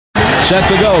Set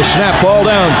to go. Snap, ball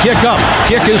down. Kick up.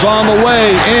 Kick is on the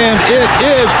way, and it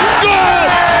is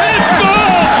good! It's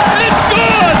good! It's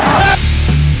good!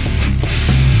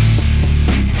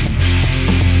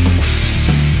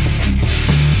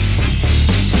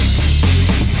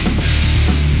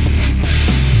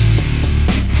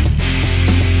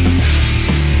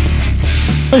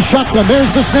 The shotgun, there's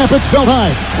the snap, it's built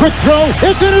high. Quick throw,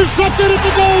 it's intercepted at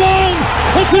the goal line.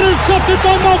 It's intercepted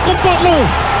by Malcolm Butler.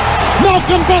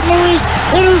 Malcolm Butler is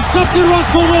intercepted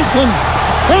Russell Wilson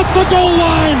at the goal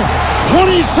line.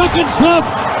 20 seconds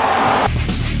left.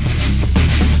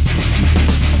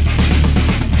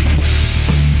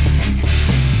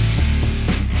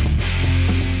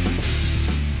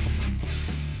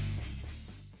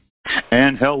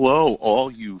 And hello,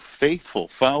 all you faithful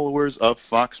followers of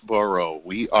Foxborough.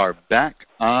 We are back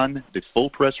on the Full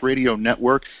Press Radio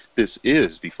Network. This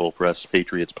is the Full Press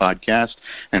Patriots podcast,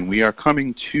 and we are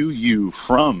coming to you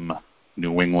from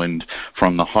New England,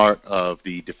 from the heart of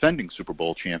the defending Super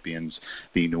Bowl champions,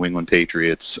 the New England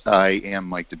Patriots. I am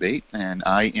Mike DeBate, and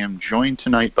I am joined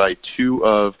tonight by two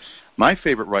of my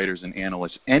favorite writers and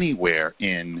analysts anywhere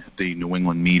in the New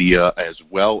England media as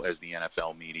well as the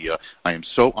NFL media. I am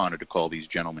so honored to call these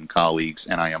gentlemen colleagues,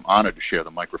 and I am honored to share the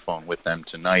microphone with them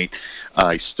tonight.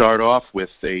 I start off with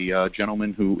a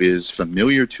gentleman who is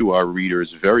familiar to our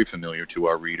readers, very familiar to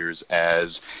our readers,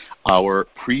 as our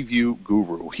preview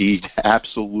guru. He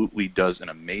absolutely does an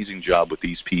amazing job with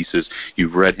these pieces.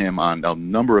 You've read him on a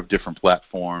number of different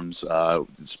platforms,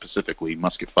 specifically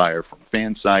Musket Fire from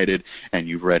Fansided, and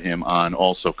you've read him on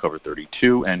also Cover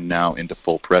 32 and now into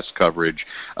Full Press coverage.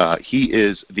 He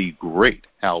is the great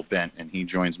Hal Bent, and he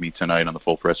joins me tonight on the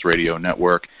Full Press Radio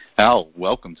Network. Hal,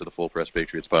 welcome to the Full Press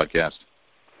Patriots podcast.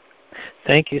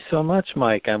 Thank you so much,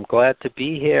 Mike. I'm glad to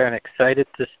be here and excited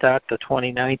to start the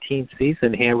 2019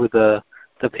 season here with the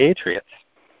Patriots.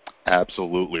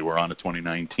 Absolutely. We're on to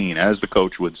 2019, as the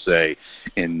coach would say,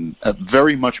 in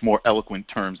very much more eloquent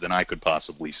terms than I could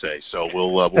possibly say. So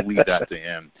we'll leave that to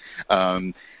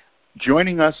him.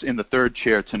 Joining us in the third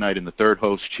chair tonight, in the third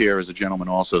host chair, is a gentleman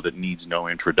also that needs no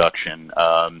introduction.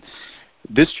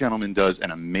 This gentleman does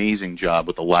an amazing job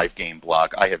with the live game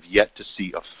blog. I have yet to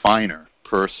see a finer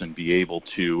person be able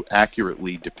to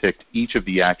accurately depict each of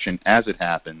the action as it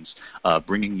happens,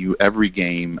 bringing you every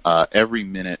game, every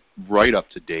minute, right up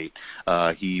to date.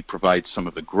 He provides some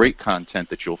of the great content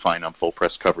that you'll find on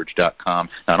fullpresscoverage.com,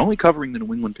 not only covering the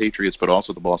New England Patriots, but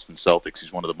also the Boston Celtics.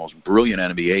 He's one of the most brilliant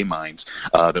NBA minds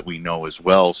that we know as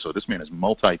well. So this man is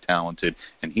multi-talented,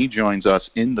 and he joins us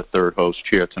in the third host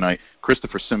chair tonight.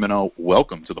 Christopher Simino,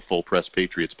 welcome to the Full Press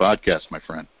Patriots podcast, my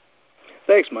friend.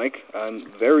 Thanks, Mike.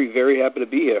 I'm very, very happy to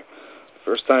be here.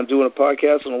 First time doing a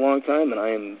podcast in a long time, and I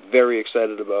am very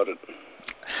excited about it.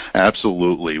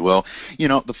 Absolutely. Well, you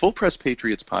know, the Full Press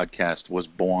Patriots podcast was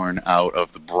born out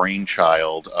of the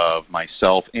brainchild of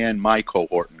myself and my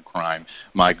cohort in crime,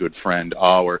 my good friend,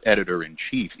 our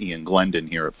editor-in-chief, Ian Glendon,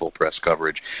 here at Full Press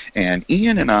Coverage. And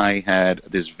Ian and I had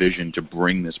this vision to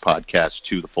bring this podcast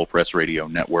to the Full Press Radio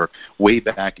Network way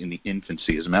back in the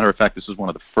infancy. As a matter of fact, this is one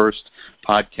of the first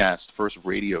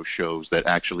radio shows that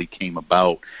actually came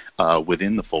about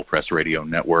within the Full Press Radio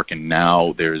Network, and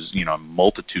now there's, you know,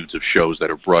 multitudes of shows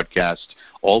that are broadcast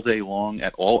all day long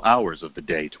at all hours of the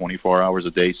day, 24 hours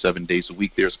a day, 7 days a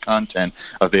week. There's content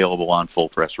available on Full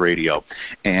Press Radio.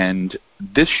 And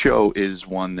this show is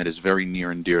one that is very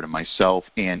near and dear to myself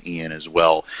and Ian as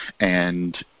well.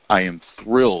 And I am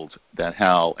thrilled that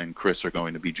Hal and Chris are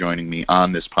going to be joining me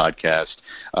on this podcast,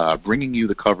 bringing you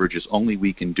the coverage as only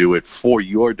we can do it for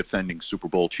your defending Super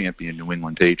Bowl champion New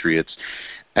England Patriots.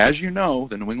 As you know,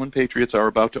 the New England Patriots are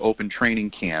about to open training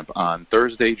camp on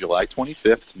Thursday, July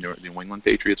 25th. The New England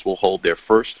Patriots will hold their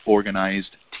first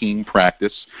organized team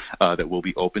practice that will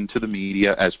be open to the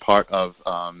media as part of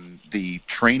the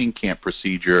training camp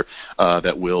procedure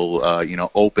that will,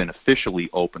 officially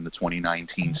open the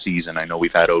 2019 season. I know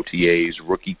we've had OTAs,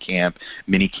 rookie camp,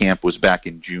 mini camp was back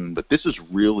in June, but this is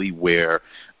really where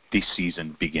the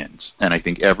season begins. And I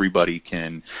think everybody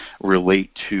can relate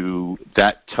to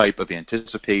that type of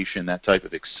anticipation, that type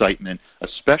of excitement,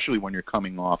 especially when you're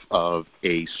coming off of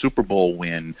a Super Bowl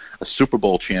win, a Super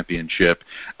Bowl championship,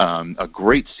 a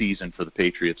great season for the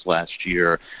Patriots last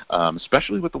year,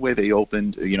 especially with the way they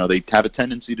opened. You know, they have a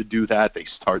tendency to do that. They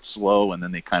start slow and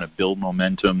then they kind of build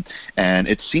momentum. And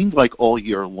it seemed like all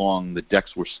year long the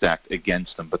decks were stacked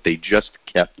against them, but they just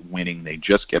kept winning. They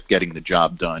just kept getting the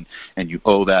job done. And you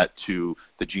owe that that to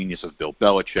the genius of Bill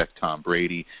Belichick, Tom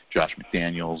Brady, Josh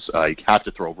McDaniels. You have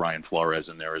to throw Brian Flores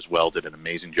in there as well. Did an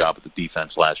amazing job with the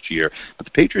defense last year. But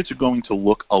the Patriots are going to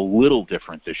look a little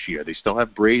different this year. They still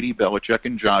have Brady, Belichick,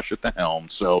 and Josh at the helm,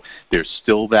 so there's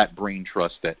still that brain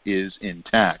trust that is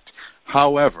intact.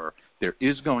 However, there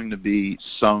is going to be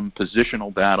some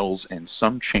positional battles and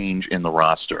some change in the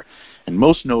roster. And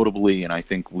most notably, and I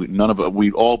think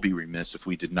we'd all be remiss if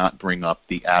we did not bring up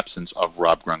the absence of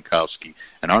Rob Gronkowski.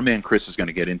 And our man Chris is going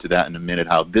to get into that in a minute,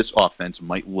 how this offense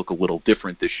might look a little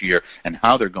different this year and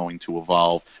how they're going to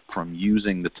evolve from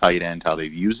using the tight end, how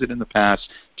they've used it in the past,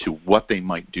 to what they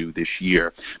might do this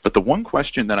year. But the one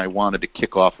question that I wanted to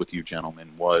kick off with you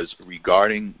gentlemen was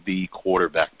regarding the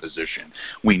quarterback position.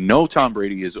 We know Tom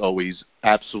Brady is always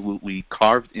absolutely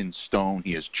carved in stone.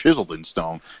 He is chiseled in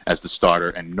stone as the starter,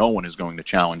 and no one is going to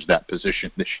challenge that position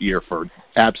this year for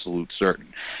absolute certain.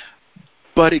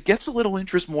 But it gets a little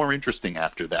more interesting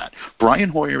after that. Brian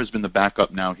Hoyer has been the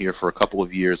backup now here for a couple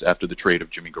of years after the trade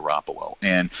of Jimmy Garoppolo.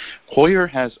 And Hoyer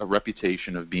has a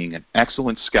reputation of being an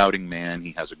excellent scouting man.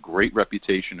 He has a great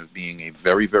reputation of being a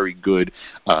very, very good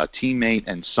teammate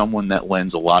and someone that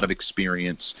lends a lot of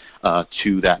experience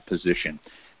to that position.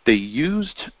 They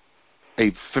used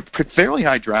a fairly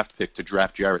high draft pick to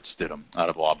draft Jarrett Stidham out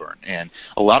of Auburn, and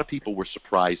a lot of people were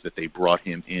surprised that they brought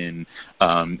him in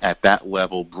at that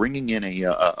level, bringing in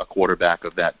a quarterback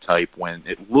of that type when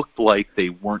it looked like they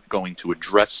weren't going to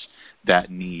address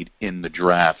that need in the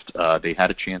draft. They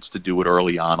had a chance to do it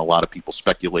early on. A lot of people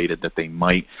speculated that they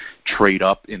might trade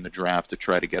up in the draft to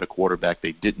try to get a quarterback.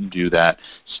 They didn't do that.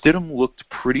 Stidham looked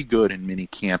pretty good in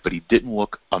minicamp, but he didn't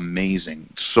look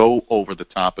amazing, so over the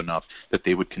top enough that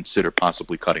they would consider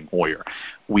possibly cutting Hoyer.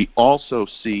 We also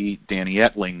see Danny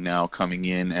Etling now coming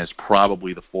in as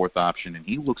probably the fourth option, and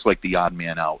he looks like the odd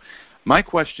man out. My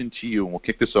question to you, and we'll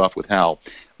kick this off with Hal,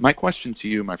 my question to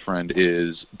you, my friend,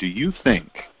 is do you think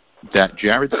that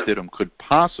Jarrett Stidham could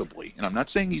possibly, and I'm not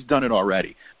saying he's done it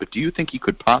already, but do you think he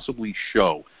could possibly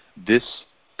show this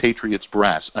Patriots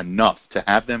brass enough to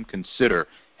have them consider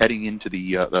heading into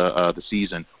the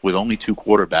season with only two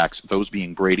quarterbacks, those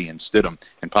being Brady and Stidham,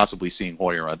 and possibly seeing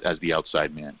Hoyer as the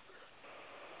outside man?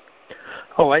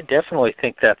 Oh, I definitely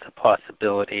think that's a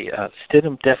possibility.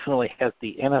 Stidham definitely has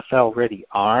the NFL-ready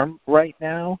arm right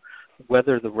now.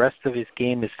 Whether the rest of his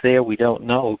game is there, we don't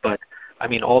know, but I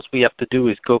mean, all we have to do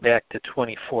is go back to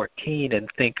 2014 and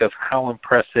think of how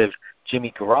impressive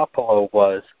Jimmy Garoppolo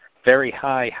was. Very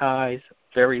high highs,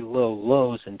 very low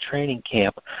lows in training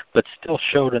camp, but still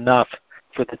showed enough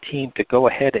for the team to go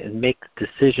ahead and make the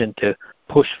decision to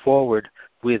push forward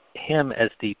with him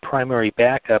as the primary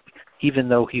backup, even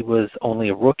though he was only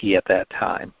a rookie at that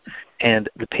time. And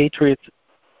the Patriots,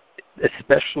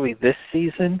 especially this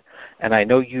season, and I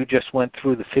know you just went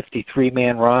through the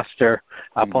 53-man roster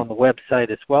up on the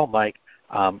website as well, Mike.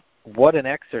 What an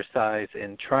exercise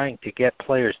in trying to get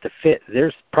players to fit.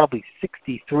 There's probably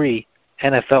 63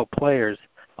 NFL players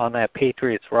on that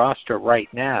Patriots roster right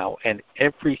now, and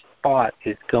every spot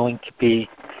is going to be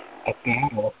a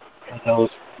battle for those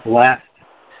last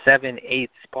 7-8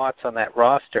 spots on that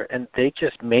roster, and they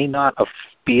just may not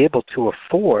be able to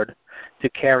afford to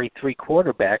carry three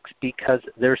quarterbacks because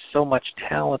there's so much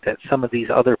talent at some of these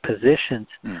other positions,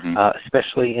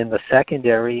 especially in the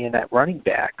secondary and at running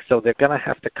back. So they're going to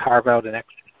have to carve out an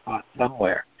extra spot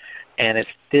somewhere. And if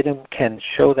Stidham can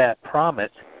show that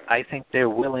promise, I think they're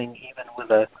willing, even with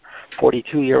a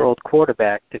 42-year-old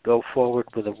quarterback, to go forward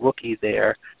with a rookie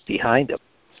there behind him.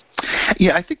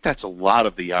 Yeah, I think that's a lot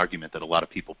of the argument that a lot of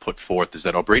people put forth is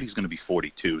that, Brady's going to be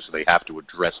 42, so they have to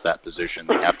address that position.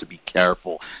 They have to be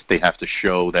careful. They have to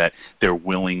show that they're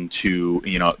willing to,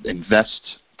 invest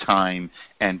time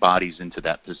and bodies into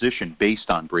that position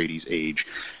based on Brady's age.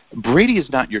 Brady is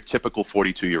not your typical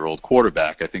 42-year-old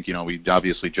quarterback. I think, we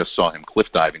obviously just saw him cliff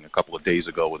diving a couple of days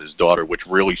ago with his daughter, which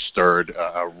really stirred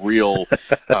a real,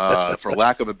 for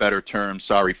lack of a better term,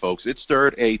 sorry folks, it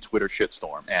stirred a Twitter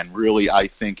shitstorm. And really, I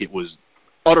think it was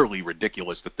utterly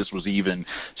ridiculous that this was even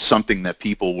something that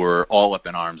people were all up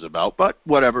in arms about. But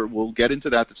whatever, we'll get into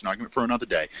that. That's an argument for another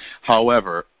day.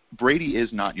 However, Brady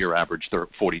is not your average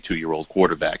 42-year-old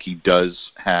quarterback. He does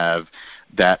have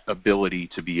that ability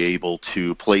to be able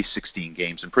to play 16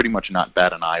 games and pretty much not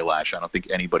bat an eyelash. I don't think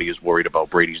anybody is worried about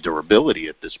Brady's durability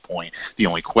at this point. The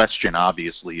only question,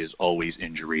 obviously, is always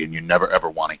injury, and you never, ever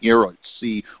want to hear or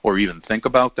see or even think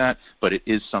about that, but it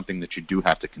is something that you do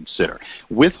have to consider.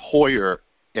 With Hoyer,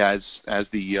 as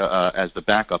the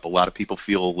backup, a lot of people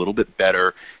feel a little bit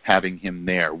better having him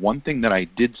there. One thing that I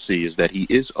did see is that he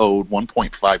is owed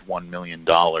 $1.51 million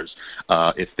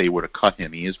if they were to cut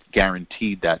him. He is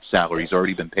guaranteed that salary. He's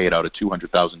already been paid out a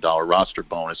 $200,000 roster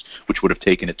bonus, which would have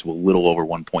taken it to a little over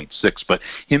 1.6. But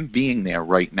him being there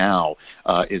right now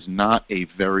is not a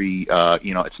very,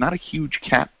 it's not a huge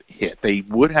cap hit. They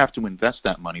would have to invest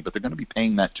that money, but they're going to be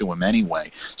paying that to him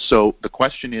anyway. So the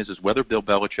question is whether Bill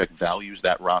Belichick values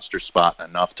that roster spot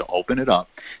enough to open it up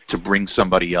to bring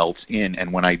somebody else in.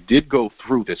 And when I did go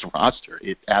through this roster,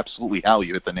 it absolutely, Hal,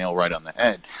 you hit the nail right on the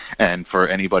head. And for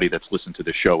anybody that's listened to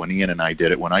the show, and Ian and I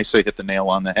did it, when I say hit the nail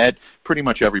on the head, pretty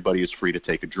much everybody is free to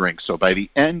take a drink. So by the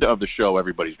end of the show,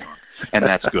 everybody's drunk. And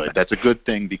that's good. That's a good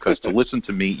thing, because to listen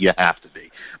to me, you have to be.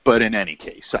 But in any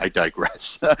case, I digress.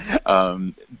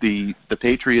 The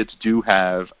Patriots do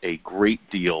have a great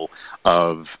deal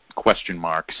of question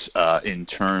marks in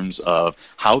terms of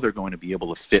how they're going to be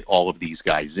able to fit all of these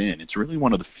guys in. It's really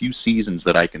one of the few seasons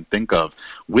that I can think of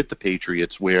with the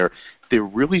Patriots where there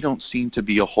really don't seem to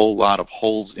be a whole lot of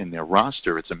holes in their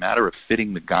roster. It's a matter of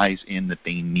fitting the guys in that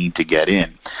they need to get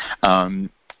in.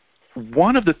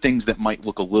 One of the things that might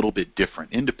look a little bit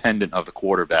different, independent of the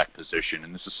quarterback position,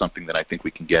 and this is something that I think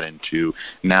we can get into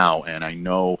now, and I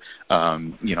know,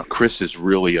 Chris is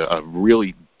really a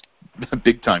really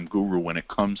big-time guru when it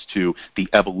comes to the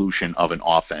evolution of an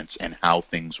offense and how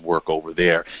things work over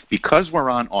there. Because we're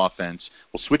on offense,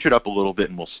 we'll switch it up a little bit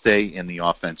and we'll stay in the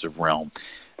offensive realm.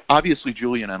 Obviously,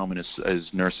 Julian Edelman is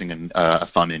nursing a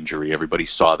thumb injury. Everybody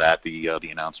saw that. The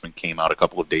announcement came out a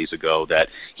couple of days ago that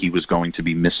he was going to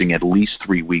be missing at least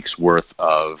 3 weeks' worth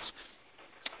of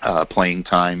playing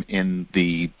time in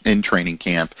training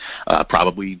camp,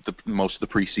 probably most of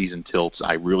the preseason tilts.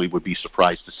 I really would be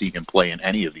surprised to see him play in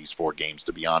any of these 4 games,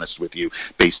 to be honest with you,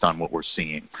 based on what we're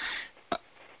seeing.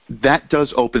 That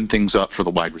does open things up for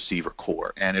the wide receiver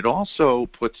core, and it also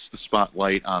puts the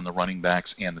spotlight on the running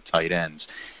backs and the tight ends.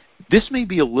 This may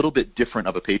be a little bit different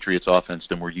of a Patriots offense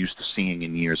than we're used to seeing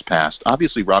in years past.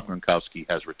 Obviously, Rob Gronkowski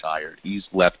has retired. He's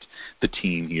left the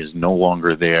team. He is no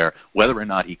longer there. Whether or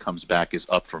not he comes back is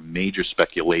up for major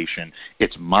speculation.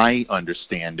 It's my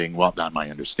understanding, well, not my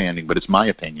understanding, but it's my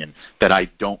opinion that I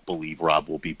don't believe Rob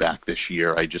will be back this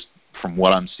year. From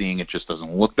what I'm seeing, it just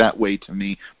doesn't look that way to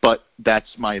me. But that's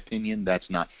my opinion. That's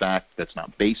not fact. That's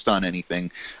not based on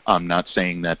anything. I'm not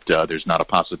saying that there's not a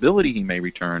possibility he may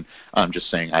return. I'm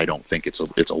just saying I don't think it's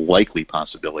a likely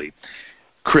possibility.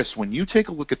 Chris, when you take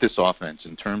a look at this offense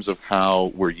in terms of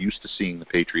how we're used to seeing the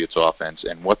Patriots offense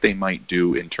and what they might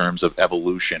do in terms of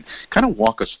evolution, kind of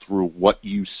walk us through what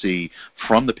you see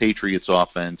from the Patriots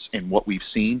offense and what we've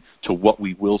seen to what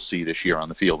we will see this year on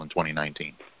the field in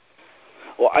 2019.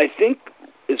 Well, I think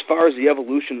as far as the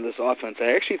evolution of this offense,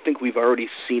 I actually think we've already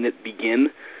seen it begin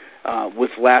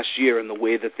with last year and the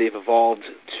way that they've evolved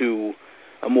to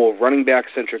a more running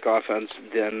back-centric offense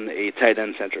than a tight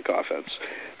end-centric offense.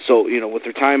 So, with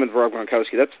their time in Rob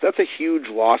Gronkowski, that's a huge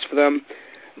loss for them,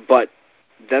 but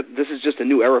this is just a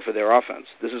new era for their offense.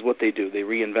 This is what they do. They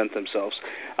reinvent themselves.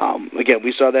 Again,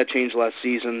 we saw that change last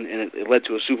season, and it led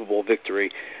to a Super Bowl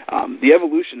victory. The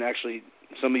evolution, actually,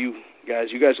 some of you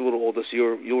guys are a little older, so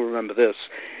you'll remember this.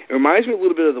 It reminds me a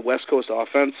little bit of the West Coast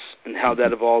offense and how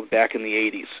that evolved back in the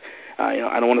 80s.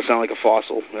 I don't want to sound like a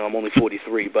fossil. I'm only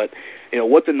 43, but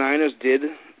what the Niners did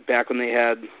back when they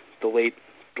had the late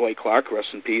Dwight Clark, rest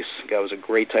in peace. The guy was a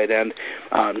great tight end.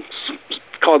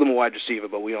 Called him a wide receiver,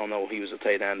 but we all know he was a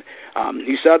tight end.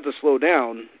 He started to slow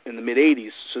down in the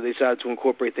mid-'80s, so they started to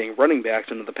incorporate the running backs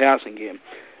into the passing game.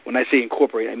 When I say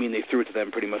incorporate, I mean they threw it to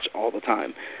them pretty much all the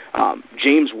time.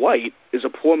 James White is a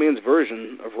poor man's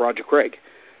version of Roger Craig,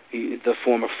 the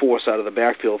former force out of the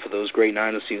backfield for those great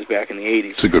Niners teams back in the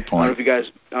 80s. That's a good point. I don't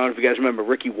know if you guys remember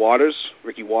Ricky Waters.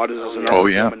 Ricky Waters is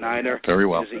another former Niner. Very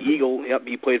well. He's an Eagle. Yep,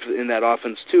 he played in that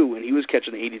offense too, and he was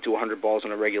catching 80 to 100 balls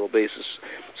on a regular basis.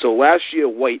 So last year,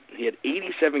 White, he had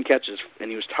 87 catches, and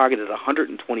he was targeted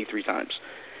 123 times.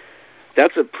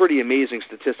 That's a pretty amazing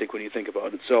statistic when you think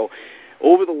about it. So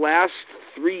over the last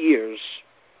 3 years,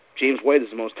 James White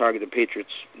is the most targeted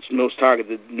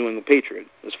New England Patriot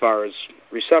as far as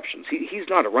receptions. He's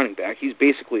not a running back. He's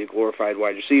basically a glorified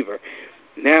wide receiver.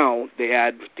 Now they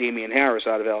add Damian Harris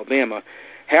out of Alabama.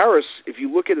 Harris, if you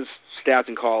look at his stats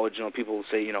in college, people will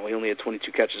say, he only had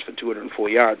 22 catches for 204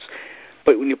 yards.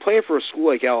 But when you're playing for a school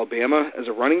like Alabama as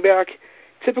a running back,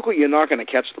 typically you're not going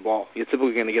to catch the ball. You're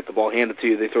typically going to get the ball handed to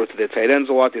you. They throw it to their tight ends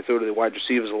a lot. They throw it to their wide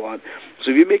receivers a lot.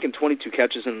 So if you're making 22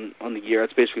 catches on the year,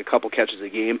 that's basically a couple catches a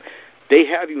game. They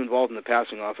have you involved in the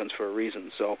passing offense for a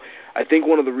reason. So I think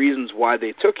one of the reasons why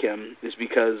they took him is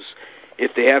because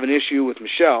if they have an issue with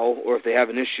Michelle or if they have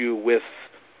an issue with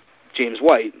James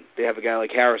White, they have a guy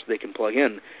like Harris they can plug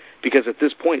in. Because at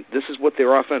this point, this is what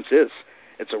their offense is.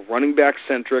 It's a running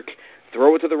back-centric,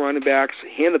 throw it to the running backs,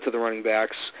 hand it to the running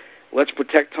backs. Let's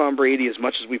protect Tom Brady as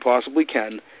much as we possibly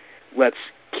can. Let's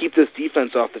keep this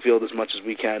defense off the field as much as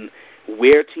we can,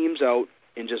 wear teams out,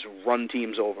 and just run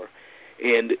teams over.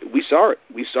 And we saw it.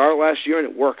 We saw it last year, and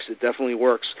it works. It definitely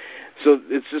works. So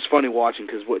it's just funny watching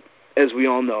because, as we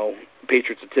all know,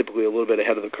 Patriots are typically a little bit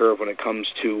ahead of the curve when it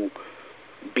comes to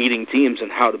beating teams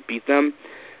and how to beat them.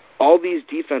 All these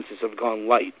defenses have gone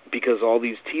light because all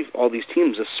these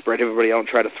teams just spread everybody out and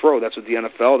try to throw. That's what the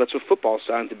NFL, that's what football is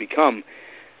starting to become.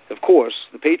 Of course,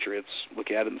 the Patriots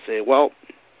look at it and say, well,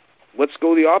 let's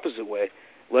go the opposite way.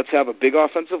 Let's have a big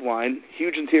offensive line,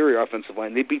 huge interior offensive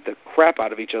line. They beat the crap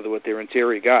out of each other with their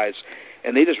interior guys,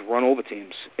 and they just run over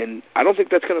teams. And I don't think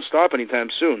that's going to stop anytime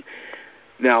soon.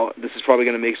 Now, this is probably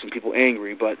going to make some people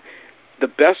angry, but the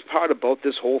best part about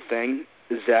this whole thing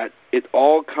is that it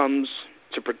all comes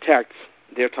to protect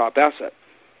their top asset,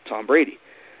 Tom Brady.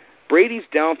 Brady's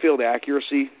downfield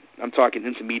accuracy, I'm talking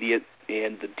intermediate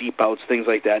and the deep outs, things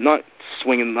like that, not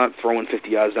swinging, not throwing 50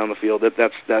 yards down the field.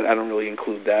 That I don't really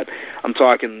include that. I'm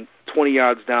talking 20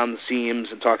 yards down the seams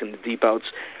and talking the deep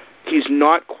outs. He's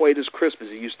not quite as crisp as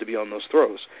he used to be on those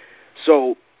throws.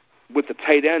 So with the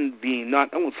tight end being not,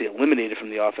 I won't say eliminated from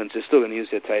the offense, they're still going to use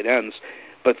their tight ends.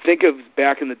 But think of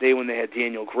back in the day when they had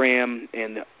Daniel Graham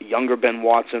and younger Ben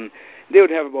Watson. They would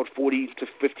have about 40 to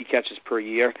 50 catches per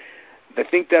year. I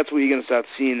think that's what you're going to start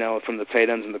seeing now from the tight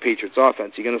ends in the Patriots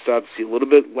offense. You're going to start to see a little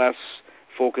bit less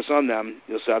focus on them.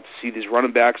 You'll start to see these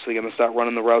running backs. They're going to start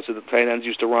running the routes that the tight ends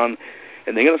used to run.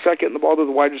 And they're going to start getting the ball to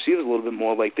the wide receivers a little bit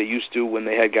more like they used to when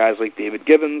they had guys like David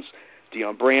Gibbons,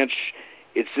 Deion Branch.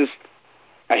 It's just,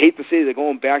 I hate to say they're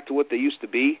going back to what they used to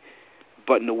be,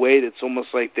 but in a way that's almost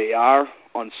like they are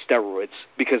on steroids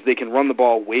because they can run the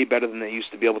ball way better than they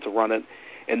used to be able to run it,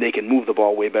 and they can move the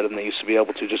ball way better than they used to be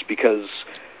able to just because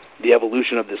the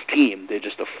evolution of this team, they're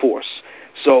just a force.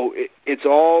 So it's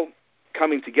all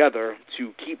coming together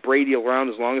to keep Brady around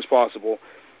as long as possible,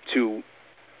 to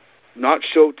not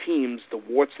show teams the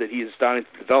warts that he is starting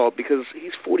to develop because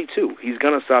he's 42. He's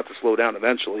going to start to slow down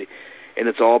eventually, and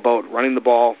it's all about running the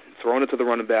ball, throwing it to the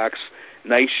running backs,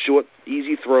 nice, short,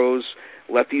 easy throws.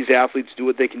 Let these athletes do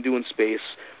what they can do in space.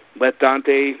 Let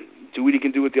Dante do what he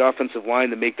can do with the offensive line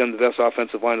to make them the best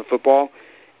offensive line in football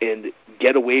and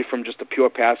get away from just a pure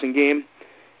passing game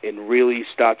and really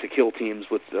start to kill teams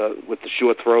with the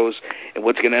short throws. And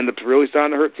what's going to end up really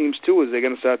starting to hurt teams, too, is they're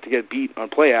going to start to get beat on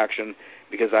play action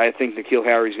because I think N'Keal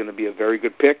Harry is going to be a very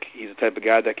good pick. He's the type of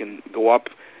guy that can go up,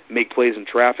 make plays in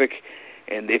traffic,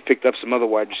 and they've picked up some other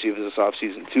wide receivers this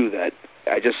offseason, too, that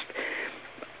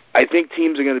I think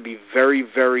teams are going to be very,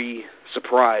 very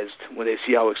surprised when they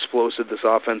see how explosive this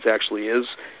offense actually is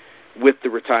with the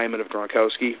retirement of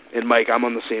Gronkowski. And, Mike, I'm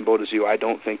on the same boat as you. I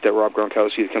don't think that Rob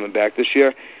Gronkowski is coming back this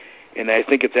year. And I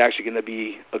think it's actually going to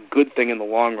be a good thing in the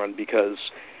long run because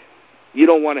you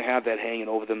don't want to have that hanging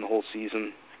over them the whole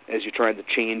season as you're trying to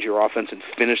change your offense and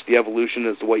finish the evolution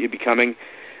as to what you're becoming.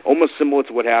 Almost similar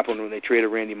to what happened when they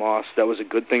traded Randy Moss. That was a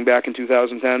good thing back in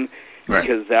 2010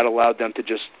 because that allowed them to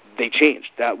just they changed.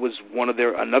 That was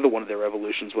another one of their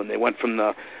evolutions when they went from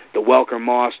the Welker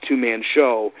Moss two-man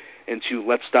show into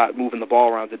let's start moving the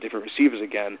ball around to different receivers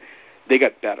again. They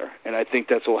got better, and I think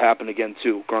that's what will happen again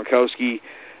too. Gronkowski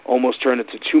almost turned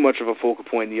into too much of a focal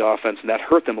point in the offense, and that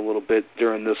hurt them a little bit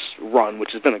during this run,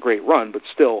 which has been a great run, but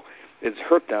still it's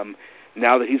hurt them.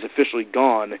 Now that he's officially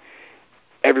gone,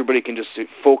 everybody can just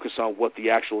focus on what the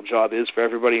actual job is for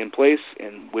everybody in place,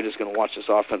 and we're just going to watch this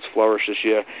offense flourish this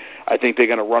year. I think they're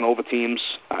going to run over teams.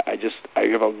 I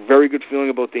have a very good feeling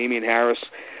about Damian Harris.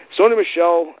 Sony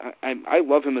Michel, I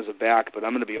love him as a back, but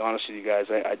I'm going to be honest with you guys,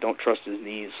 I don't trust his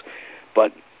knees.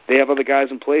 But they have other guys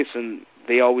in place, and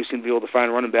they always seem to be able to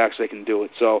find running backs that can do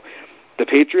it. So the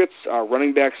Patriots are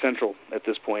running back central at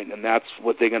this point, and that's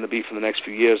what they're going to be for the next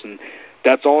few years. And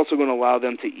that's also going to allow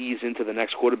them to ease into the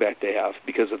next quarterback they have,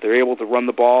 because if they're able to run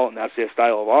the ball and that's their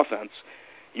style of offense,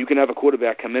 you can have a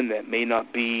quarterback come in that may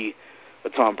not be a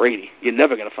Tom Brady. You're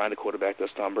never going to find a quarterback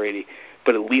that's Tom Brady,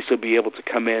 but at least he'll be able to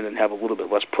come in and have a little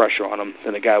bit less pressure on him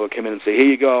than a guy would come in and say, here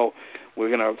you go, we're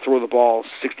going to throw the ball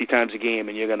 60 times a game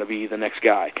and you're going to be the next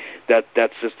guy.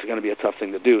 That's just going to be a tough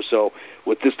thing to do. So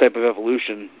with this type of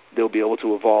evolution, they'll be able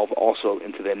to evolve also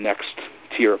into their next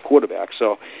tier of quarterback.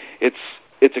 So it's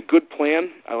a good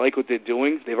plan. I like what they're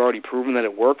doing. They've already proven that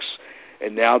it works,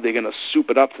 and now they're going to soup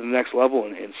it up to the next level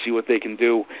and see what they can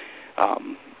do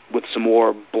with some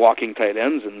more blocking tight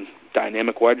ends and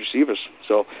dynamic wide receivers.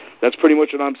 So that's pretty much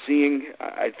what I'm seeing.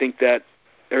 I think that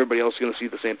everybody else is going to see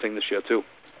the same thing this year too.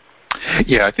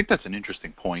 Yeah, I think that's an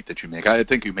interesting point that you make. I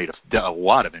think you made a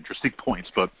lot of interesting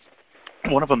points, but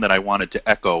one of them that I wanted to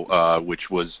echo, which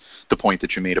was the point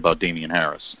that you made about Damian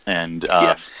Harris, and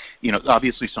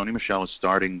obviously Sony Michel is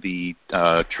starting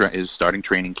starting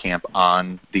training camp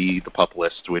on the PUP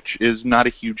list, which is not a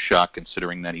huge shock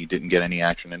considering that he didn't get any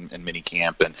action in mini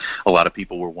camp, and a lot of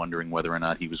people were wondering whether or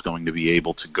not he was going to be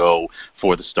able to go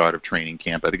for the start of training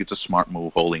camp. I think it's a smart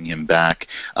move holding him back.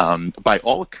 By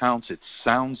all accounts, it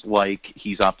sounds like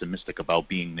he's optimistic about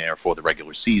being there for the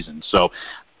regular season. So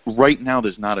right now,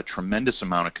 there's not a tremendous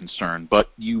amount of concern,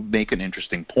 but you make an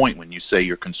interesting point when you say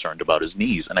you're concerned about his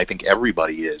knees, and I think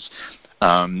everybody is,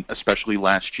 especially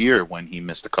last year when he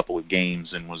missed a couple of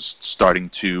games and was starting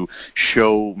to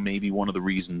show maybe one of the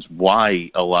reasons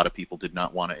why a lot of people did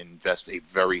not want to invest a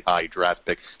very high draft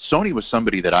pick. Sony was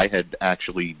somebody that I had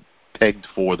actually pegged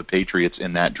for the Patriots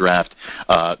in that draft,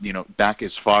 back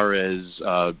as far as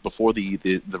before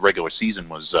the regular season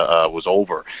was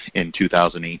over in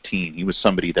 2018. He was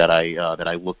somebody that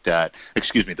I looked at.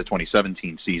 Excuse me, the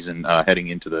 2017 season heading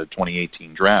into the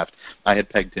 2018 draft. I had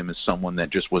pegged him as someone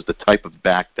that just was the type of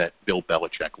back that Bill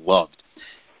Belichick loved.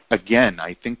 Again,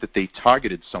 I think that they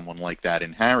targeted someone like that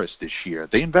in Harris this year.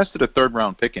 They invested a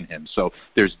third-round pick in him, so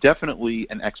there's definitely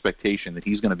an expectation that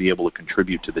he's going to be able to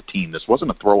contribute to the team. This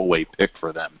wasn't a throwaway pick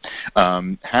for them.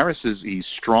 Harris he's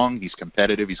strong, he's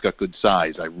competitive, he's got good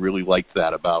size. I really liked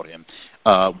that about him.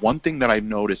 One thing that I've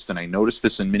noticed, and I noticed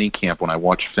this in minicamp when I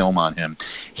watched film on him,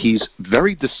 he's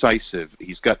very decisive.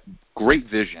 He's got great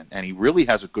vision, and he really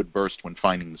has a good burst when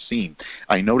finding the seam.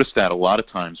 I noticed that a lot of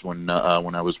times when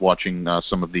I was watching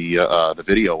some of the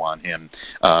video on him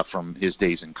from his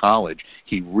days in college.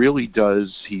 He really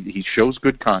does. He shows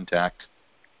good contact,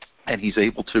 and he's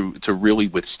able to really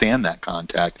withstand that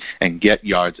contact and get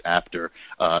yards after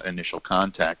initial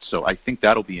contact. So I think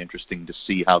that'll be interesting to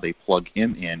see how they plug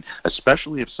him in,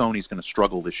 especially if Sony's going to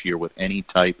struggle this year with any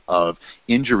type of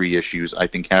injury issues. I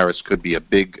think Harris could be a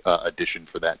big addition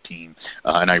for that team,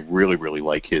 and I really, really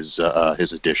like his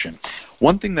addition.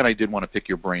 One thing that I did want to pick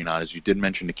your brain on is you did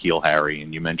mention N'Keal Harry,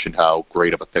 and you mentioned how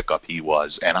great of a pickup he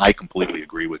was, and I completely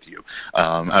agree with you.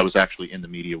 I was actually in the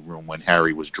media room when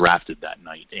Harry was drafted that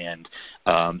night, and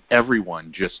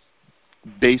everyone just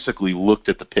basically looked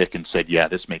at the pick and said, yeah,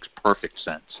 this makes perfect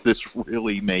sense. This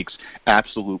really makes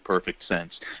absolute perfect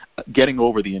sense. Getting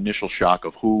over the initial shock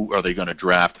of who are they going to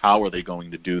draft, how are they going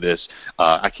to do this.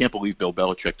 I can't believe Bill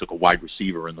Belichick took a wide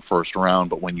receiver in the first round,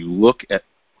 but when you look at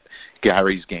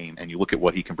Gary's game and you look at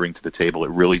what he can bring to the table, it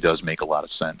really does make a lot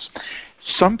of sense.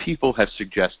 Some people have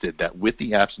suggested that with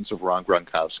the absence of Ron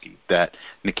Gronkowski, that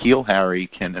N'Keal Harry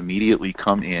can immediately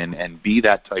come in and be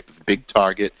that type of big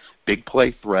target, big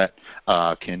play threat,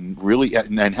 can really,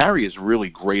 and Harry is really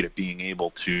great at being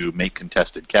able to make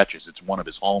contested catches. It's one of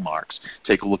his hallmarks.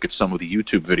 Take a look at some of the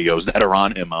YouTube videos that are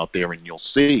on him out there, and you'll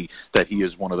see that he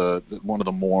is one of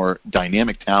the more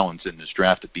dynamic talents in this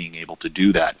draft at being able to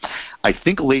do that. I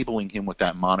think labeling him with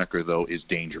that moniker, though, is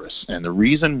dangerous, and the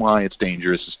reason why it's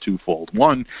dangerous is twofold.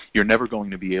 One, you're never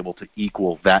going to be able to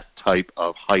equal that type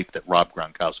of hype that Rob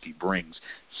Gronkowski brings.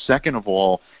 Second of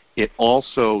all, it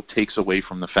also takes away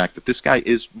from the fact that this guy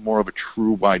is more of a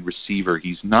true wide receiver.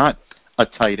 He's not a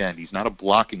tight end. He's not a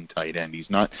blocking tight end. He's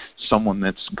not someone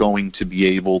that's going to be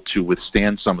able to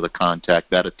withstand some of the contact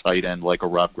that a tight end like a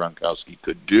Rob Gronkowski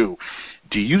could do.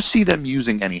 Do you see them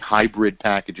using any hybrid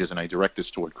packages? And I direct this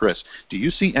toward Chris. Do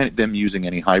you see them using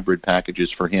any hybrid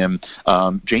packages for him?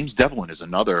 James Devlin is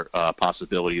another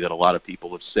possibility that a lot of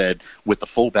people have said with the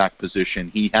fullback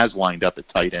position. He has lined up at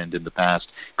tight end in the past.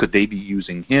 Could they be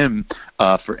using him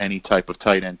for any type of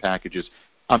tight end packages?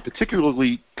 I'm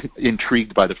particularly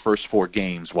intrigued by the first 4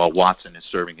 games while Watson is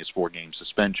serving his 4-game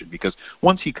suspension, because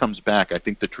once he comes back, I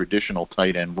think the traditional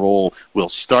tight end role will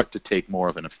start to take more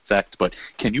of an effect. But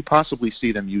can you possibly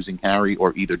see them using Harry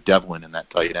or either Devlin in that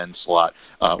tight end slot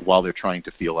while they're trying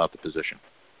to feel out the position?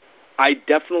 I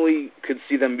definitely could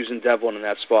see them using Devlin in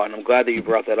that spot, and I'm glad that you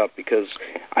brought that up, because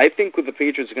I think what the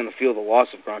Patriots are going to feel the loss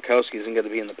of Gronkowski isn't going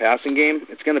to be in the passing game.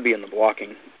 It's going to be in the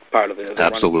blocking part of it.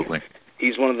 Absolutely.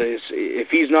 He's one of those. If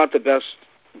he's not the best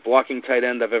blocking tight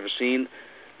end I've ever seen,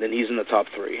 then he's in the top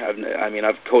 3.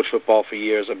 I've coached football for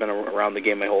years. I've been around the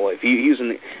game my whole life.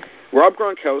 Rob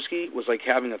Gronkowski was like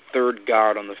having a third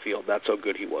guard on the field. That's how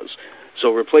good he was.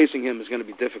 So replacing him is going to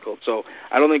be difficult. So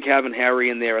I don't think having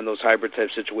Harry in there in those hybrid type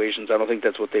situations, I don't think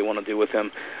that's what they want to do with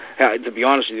him. To be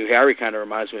honest with you, Harry kind of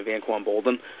reminds me of Anquan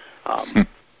Boldin.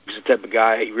 He's the type of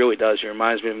guy. He really does. He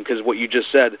reminds me of him because what you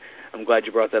just said. I'm glad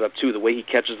you brought that up, too, the way he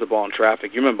catches the ball in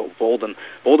traffic. You remember Bolden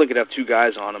could have 2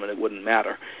 guys on him, and it wouldn't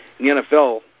matter. In the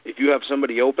NFL, if you have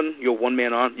somebody open, you're one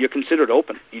man on, you're considered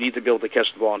open. You need to be able to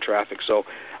catch the ball in traffic. So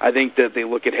I think that they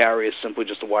look at Harry as simply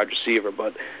just a wide receiver.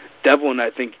 But Devlin,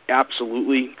 I think,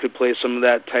 absolutely could play some of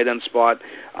that tight end spot.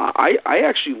 I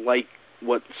actually like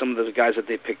what some of the guys that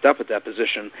they picked up at that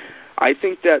position. I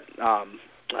think that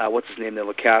what's his name there,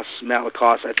 Matt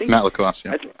Lacoste. Matt Lacoste,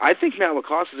 yeah. I think Matt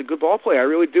Lacoste is a good ball player. I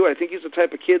really do. I think he's the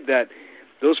type of kid that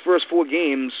those first 4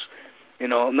 games,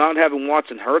 not having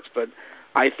Watson hurts, but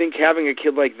I think having a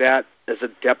kid like that as a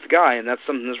depth guy, and that's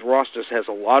something this roster has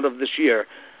a lot of this year,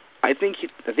 I think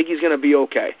he's going to be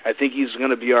okay. I think he's going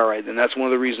to be all right, and that's one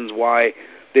of the reasons why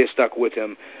they stuck with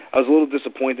him. I was a little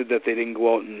disappointed that they didn't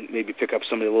go out and maybe pick up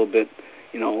somebody a little bit,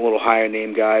 a little higher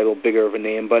name guy, a little bigger of a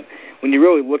name. But when you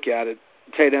really look at it,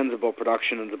 tight end's about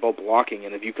production and it's about blocking,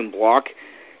 and if you can block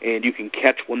and you can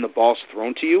catch when the ball's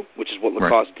thrown to you, which is what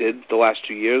Lacoste did the last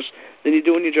 2 years, then you're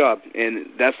doing your job. And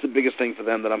that's the biggest thing for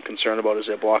them that I'm concerned about is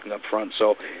their blocking up front.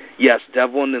 So, yes,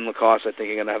 Devlin and Lacoste, I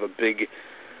think, are going to have a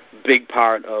big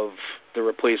part of the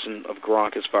replacement of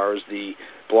Gronk as far as the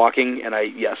blocking. And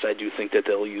I do think that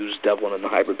they'll use Devlin in the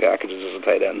hybrid packages as a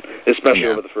tight end, especially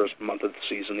over the first month of the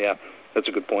season. Yeah, that's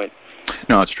a good point.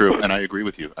 No, it's true, and I agree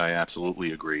with you. I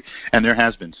absolutely agree. And there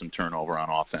has been some turnover on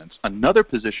offense. Another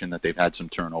position that they've had some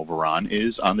turnover on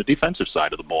is on the defensive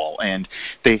side of the ball, and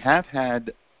they have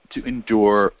had to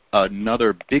endure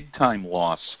another big-time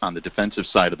loss on the defensive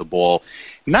side of the ball.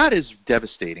 Not as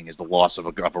devastating as the loss of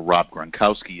a Rob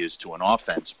Gronkowski is to an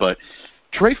offense, but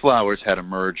Trey Flowers had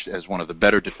emerged as one of the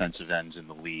better defensive ends in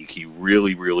the league. He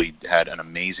really, really had an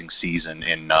amazing season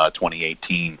in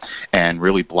 2018 and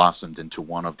really blossomed into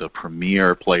one of the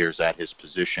premier players at his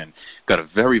position. Got a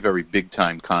very, very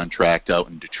big-time contract out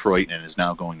in Detroit and is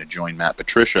now going to join Matt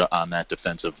Patricia on that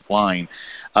defensive line.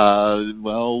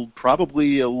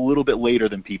 Probably a little bit later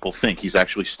than people think. He's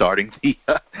actually starting his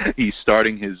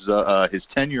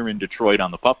tenure in Detroit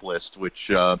on the PUP list, which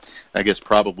I guess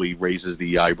probably raises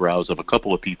the eyebrows of a couple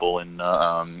of people in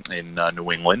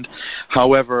New England.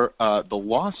 However, the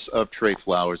loss of Trey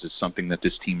Flowers is something that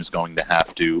this team is going to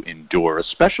have to endure,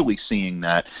 especially seeing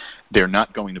that they're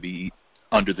not going to be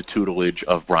under the tutelage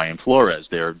of Brian Flores,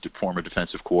 their former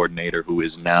defensive coordinator, who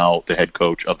is now the head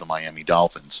coach of the Miami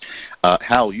Dolphins.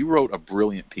 Hal, you wrote a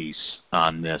brilliant piece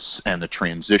on this and the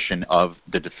transition of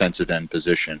the defensive end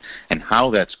position and how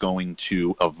that's going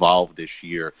to evolve this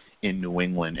year in New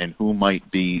England and who might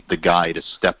be the guy to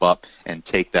step up and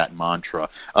take that mantra.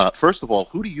 First of all,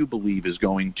 who do you believe is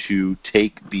going to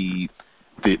take the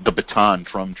baton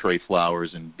from Trey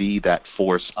Flowers and be that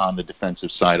force on the defensive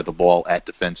side of the ball at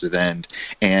defensive end?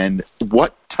 And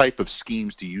what type of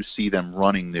schemes do you see them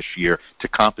running this year to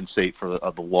compensate for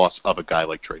the loss of a guy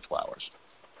like Trey Flowers?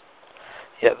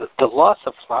 Yeah, the loss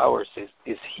of Flowers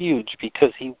is huge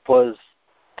because he was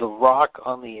the rock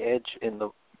on the edge in the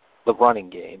running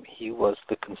game. He was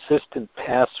the consistent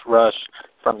pass rush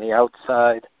from the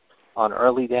outside on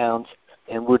early downs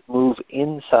and would move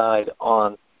inside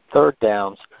on third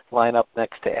downs, line up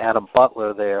next to Adam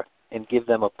Butler there, and give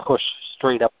them a push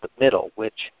straight up the middle,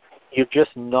 which you're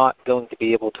just not going to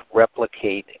be able to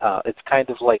replicate. It's kind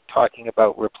of like talking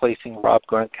about replacing Rob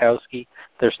Gronkowski.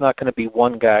 There's not going to be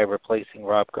one guy replacing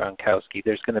Rob Gronkowski.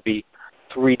 There's going to be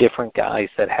 3 different guys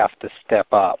that have to step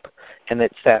up. And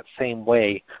it's that same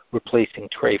way replacing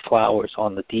Trey Flowers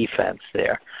on the defense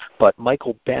there. But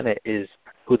Michael Bennett is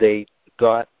who they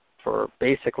got for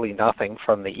basically nothing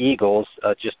from the Eagles,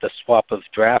 just a swap of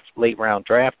late-round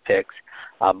draft picks.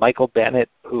 Michael Bennett,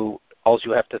 who all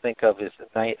you have to think of is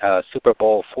Super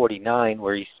Bowl 49,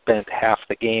 where he spent half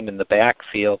the game in the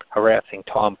backfield harassing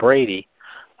Tom Brady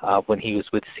when he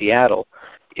was with Seattle,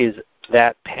 is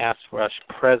that pass rush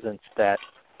presence that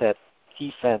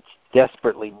defense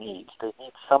desperately needs. They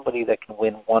need somebody that can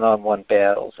win one-on-one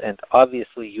battles, and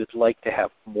obviously you'd like to have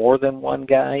more than one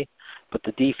guy, but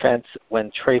the defense,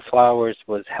 when Trey Flowers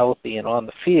was healthy and on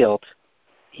the field,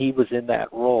 he was in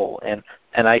that role. And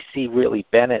I see really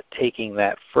Bennett taking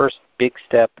that first big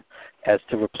step as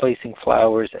to replacing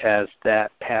Flowers as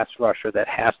that pass rusher that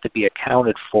has to be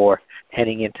accounted for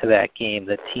heading into that game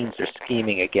that teams are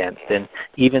scheming against. And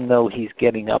even though he's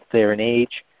getting up there in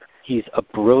age, he's a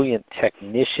brilliant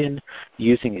technician,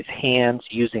 using his hands,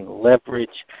 using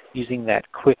leverage, using that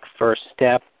quick first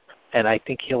step, and I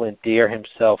think he'll endear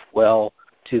himself well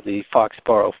to the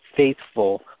Foxborough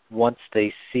faithful once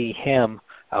they see him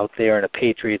out there in a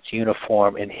Patriots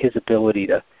uniform and his ability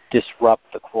to disrupt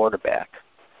the quarterback.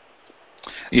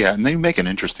 Yeah, and they make an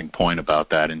interesting point about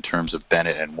that in terms of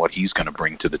Bennett and what he's going to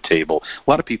bring to the table. A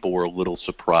lot of people were a little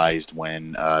surprised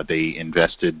when they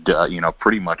invested,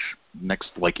 pretty much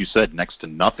like you said, next to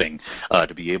nothing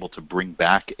to be able to bring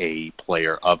back a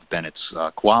player of Bennett's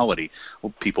quality.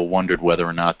 Well, people wondered whether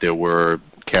or not there were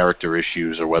character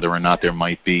issues or whether or not there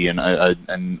might be an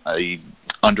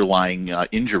underlying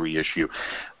injury issue.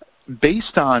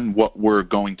 Based on what we're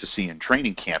going to see in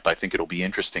training camp, I think it'll be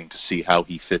interesting to see how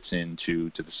he fits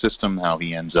into the system, how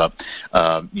he ends up,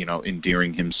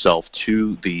 endearing himself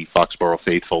to the Foxborough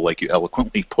faithful, like you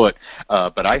eloquently put.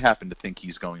 But I happen to think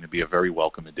he's going to be a very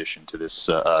welcome addition to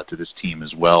this team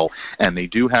as well. And they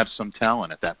do have some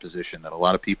talent at that position that a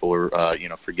lot of people are,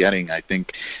 forgetting. I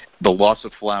think the loss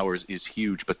of Flowers is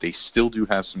huge, but they still do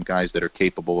have some guys that are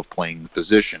capable of playing the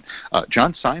position.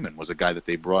 John Simon was a guy that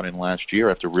they brought in last year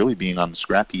after really being on the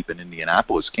scrap heap in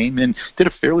Indianapolis, came in, did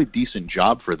a fairly decent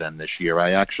job for them this year.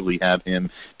 I actually have him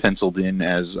penciled in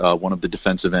as one of the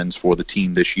defensive ends for the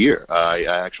team this year. I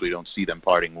actually don't see them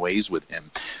parting ways with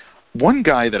him. One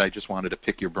guy that I just wanted to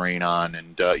pick your brain on,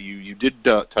 and you did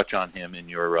touch on him in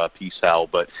your piece, Hal,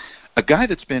 but a guy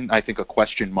that's been, I think, a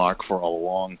question mark for a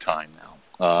long time now.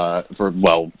 A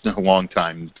long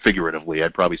time, figuratively,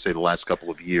 I'd probably say the last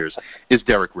couple of years, is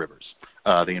Derek Rivers.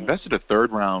 They invested a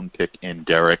third-round pick in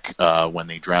Derek when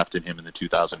they drafted him in the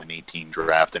 2018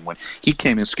 draft, and when he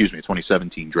came in,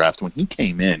 2017 draft, when he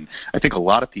came in, I think a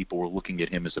lot of people were looking at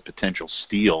him as a potential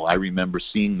steal. I remember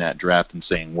seeing that draft and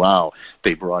saying, wow,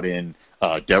 they brought in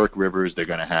Derek Rivers, they're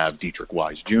going to have Dietrich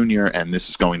Wise Jr., and this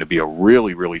is going to be a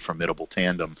really, really formidable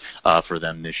tandem for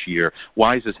them this year.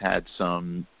 Wise has had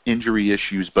some injury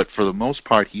issues, but for the most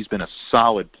part, he's been a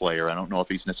solid player. I don't know if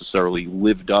he's necessarily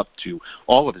lived up to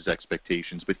all of his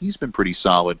expectations, but he's been pretty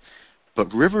solid.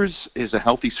 But Rivers is a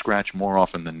healthy scratch more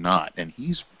often than not, and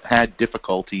he's had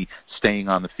difficulty staying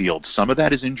on the field. Some of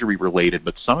that is injury-related,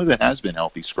 but some of it has been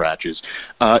healthy scratches.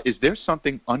 Is there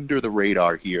something under the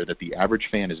radar here that the average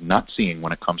fan is not seeing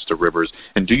when it comes to Rivers?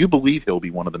 And do you believe he'll be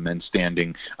one of the men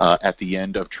standing at the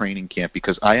end of training camp?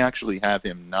 Because I actually have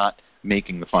him not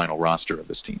making the final roster of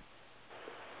this team.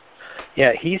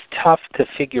 Yeah, he's tough to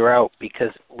figure out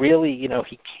because really,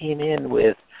 he came in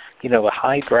with a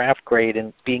high draft grade,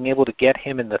 and being able to get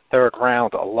him in the third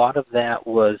round, a lot of that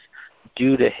was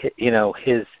due to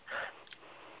his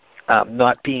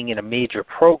not being in a major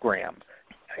program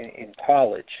in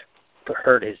college to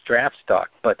hurt his draft stock.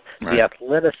 But right. The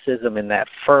athleticism in that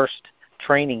first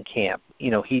training camp,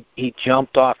 he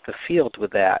jumped off the field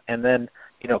with that, and then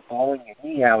blowing your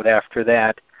knee out after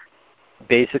that,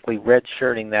 basically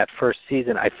redshirting that first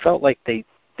season, I felt like they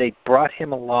brought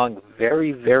him along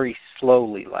very, very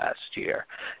slowly last year.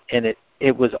 And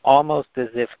it was almost as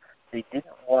if they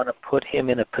didn't want to put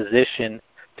him in a position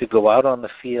to go out on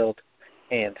the field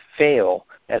and fail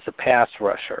as a pass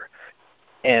rusher.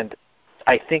 And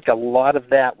I think a lot of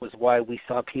that was why we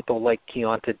saw people like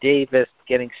Keonta Davis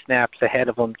getting snaps ahead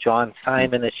of him, John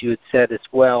Simon, as you had said as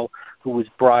well, who was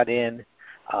brought in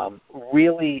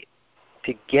really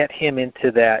to get him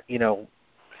into that,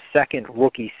 second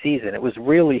rookie season. It was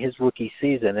really his rookie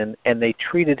season, and they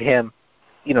treated him,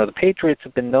 the Patriots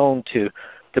have been known to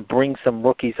bring some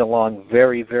rookies along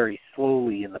very, very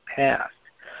slowly in the past.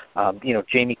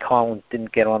 Jamie Collins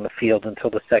didn't get on the field until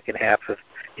the second half of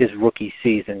his rookie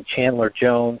season. Chandler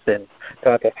Jones and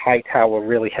Douglas Hightower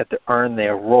really had to earn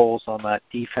their roles on that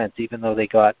defense, even though they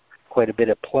got quite a bit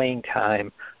of playing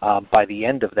time by the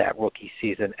end of that rookie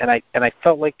season. And I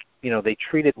felt like they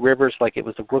treated Rivers like it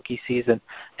was a rookie season,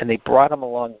 and they brought him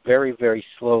along very, very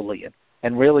slowly.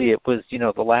 And really it was,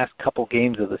 the last couple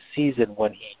games of the season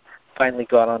when he finally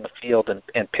got on the field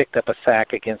and picked up a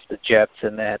sack against the Jets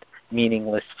in that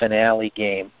meaningless finale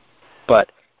game.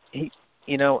 But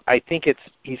I think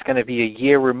he's going to be a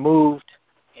year removed.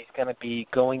 He's going to be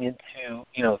going into,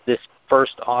 this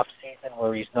first off season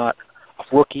where he's not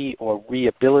a rookie or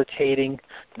rehabilitating.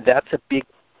 That's a big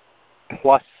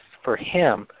plus for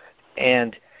him.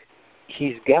 And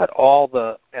he's got all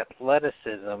the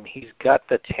athleticism. He's got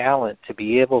the talent to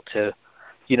be able to,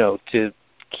 to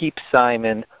keep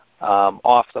Simon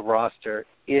off the roster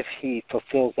if he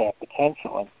fulfills that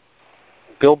potential. And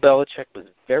Bill Belichick was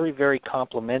very, very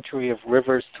complimentary of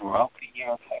Rivers throughout the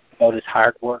year, about his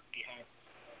hard work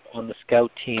on the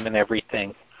scout team and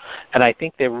everything. And I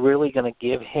think they're really going to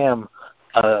give him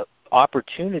an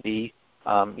opportunity.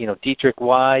 Dietrich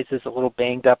Wise is a little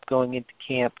banged up going into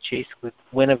camp. Chase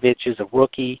Winovich is a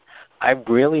rookie. I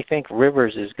really think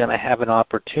Rivers is going to have an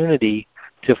opportunity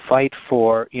to fight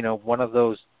for, one of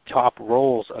those top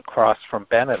roles across from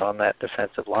Bennett on that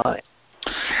defensive line.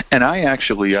 And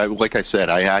like I said,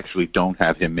 I actually don't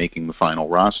have him making the final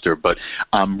roster, but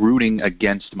I'm rooting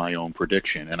against my own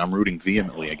prediction, and I'm rooting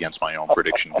vehemently against my own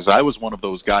prediction, because I was one of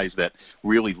those guys that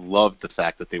really loved the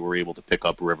fact that they were able to pick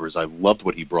up Rivers. I loved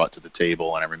what he brought to the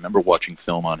table, and I remember watching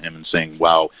film on him and saying,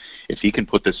 wow, if he can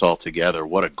put this all together,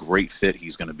 what a great fit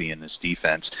he's going to be in this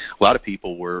defense. A lot of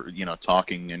people were,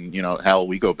 talking, and, hell,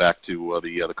 we go back to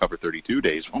the Cover 32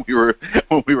 days when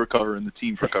we were covering the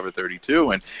team for Cover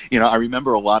 32, and, I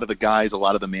remember a lot of the guys, a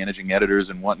lot of the managing editors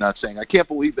and whatnot saying, I can't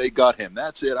believe they got him.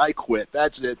 That's it. I quit.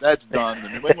 That's it. That's done. The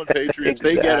New England Patriots,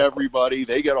 Exactly. They get everybody.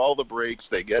 They get all the breaks.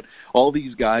 They get all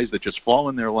these guys that just fall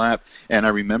in their lap. And I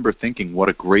remember thinking what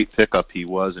a great pickup he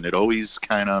was, and it always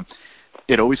kind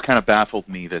of baffled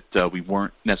me that we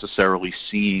weren't necessarily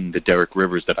seeing the Derek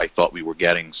Rivers that I thought we were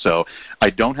getting. So I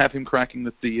don't have him cracking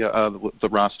the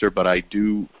roster, but I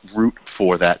do root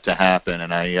for that to happen,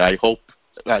 and I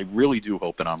really do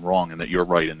hope that I'm wrong and that you're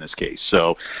right in this case.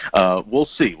 So we'll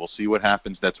see. We'll see what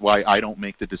happens. That's why I don't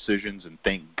make the decisions, and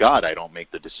thank God I don't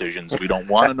make the decisions. We don't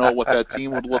want to know what that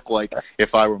team would look like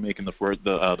if I were making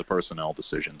the personnel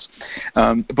decisions.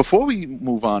 Before we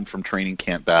move on from training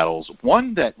camp battles,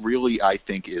 one that really I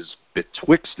think is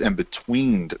betwixt and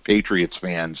between Patriots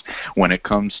fans when it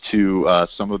comes to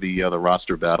some of the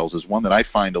roster battles is one that I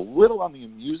find a little on the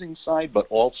amusing side, but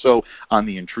also on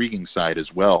the intriguing side as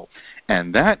well.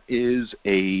 And that is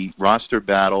a roster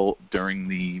battle during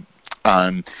the,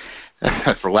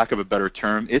 for lack of a better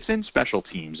term, it's in special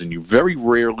teams, and you very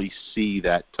rarely see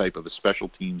that type of a special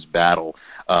teams battle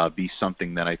be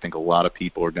something that I think a lot of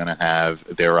people are going to have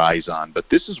their eyes on. But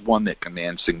this is one that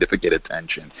commands significant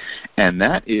attention, and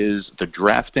that is the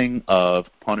drafting of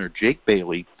punter Jake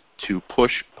Bailey to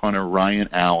push punter Ryan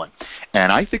Allen.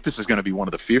 And I think this is going to be one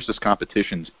of the fiercest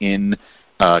competitions in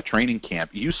training camp.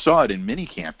 You saw it in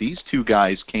minicamp. These two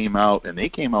guys came out, and they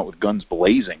came out with guns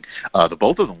blazing. The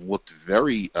both of them looked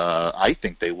very, I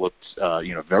think they looked,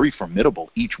 very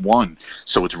formidable, each one.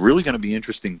 So it's really going to be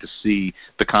interesting to see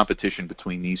the competition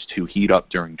between these two heat up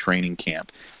during training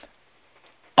camp.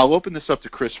 I'll open this up to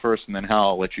Chris first, and then Hal,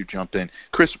 I'll let you jump in.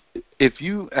 Chris,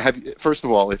 first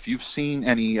of all, if you've seen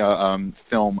any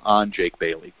film on Jake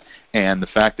Bailey, and the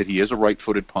fact that he is a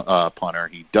right-footed punter,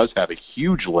 he does have a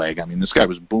huge leg. I mean, this guy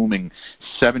was booming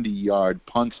 70-yard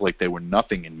punts like they were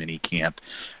nothing in minicamp.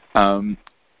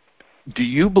 Do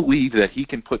you believe that he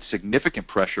can put significant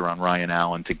pressure on Ryan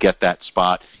Allen to get that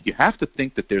spot? You have to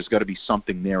think that there's got to be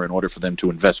something there in order for them to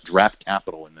invest draft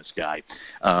capital in this guy,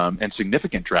 and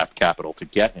significant draft capital to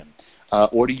get him.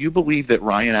 Or do you believe that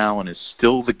Ryan Allen is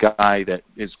still the guy that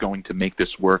is going to make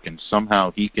this work, and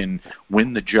somehow he can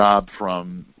win the job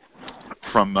from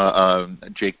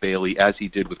Jake Bailey, as he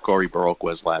did with Corey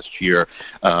Boroquez last year?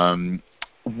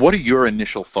 What are your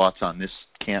initial thoughts on this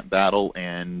camp battle,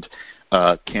 and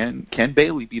can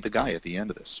Bailey be the guy at the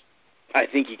end of this? I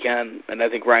think he can, and I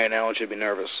think Ryan Allen should be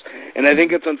nervous. And I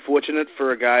think it's unfortunate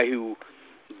for a guy who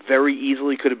very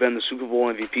easily could have been the Super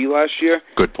Bowl MVP last year.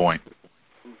 Good point.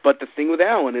 But the thing with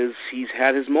Allen is he's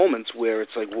had his moments where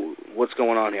it's like, what's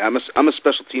going on here? I'm a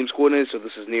special teams coordinator, so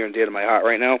this is near and dear to my heart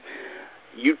right now.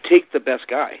 You take the best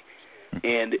guy.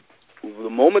 And the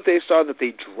moment they saw that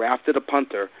they drafted a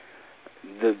punter,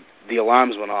 the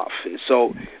alarms went off.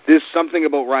 So there's something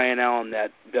about Ryan Allen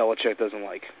that Belichick doesn't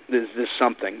like. There's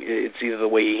something. It's either the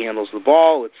way he handles the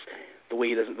ball, it's the way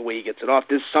he gets it off.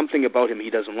 There's something about him he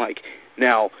doesn't like.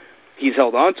 Now, he's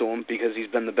held on to him because he's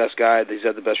been the best guy, he's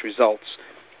had the best results.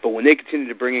 But when they continue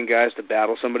to bring in guys to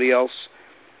battle somebody else,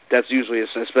 that's usually,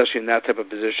 especially in that type of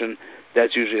position,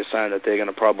 that's usually a sign that they're going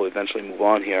to probably eventually move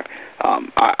on here.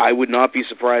 I would not be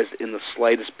surprised in the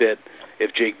slightest bit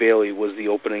if Jake Bailey was the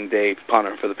opening day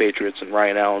punter for the Patriots and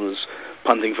Ryan Allen was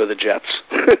punting for the Jets.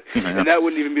 And that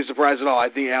wouldn't even be a surprise at all. I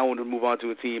think Allen would move on to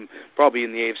a team probably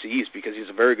in the AFC East because he's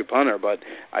a very good punter. But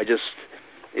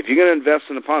if you're going to invest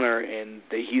in a punter and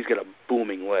he's got a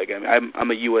booming leg, I mean,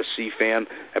 I'm a USC fan.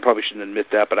 I probably shouldn't admit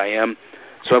that, but I am.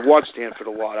 So I've watched Stanford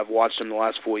a lot. I've watched him the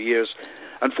last 4 years.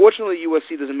 Unfortunately,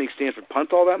 USC doesn't make Stanford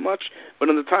punt all that much, but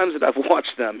in the times that I've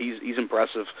watched them, he's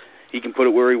impressive. He can put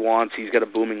it where he wants. He's got a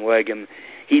booming leg, and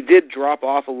he did drop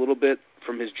off a little bit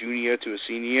from his junior year to his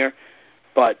senior year,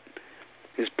 but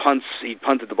his punts, he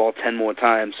punted the ball 10 more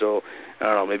times, so I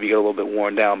don't know, maybe he got a little bit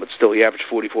worn down, but still he averaged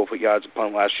 44 yards a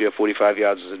punt last year, 45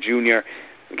 yards as a junior.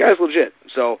 The guy's legit.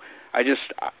 So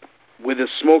with the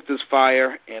smoke, there's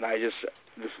fire, and this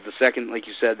is the second, like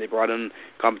you said, they brought in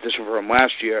competition for him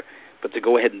last year, but to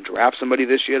go ahead and draft somebody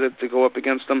this year to go up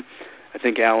against him, I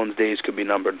think Allen's days could be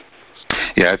numbered.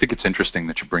 Yeah, I think it's interesting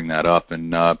that you bring that up.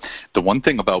 And the one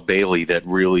thing about Bailey that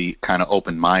really kind of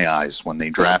opened my eyes when they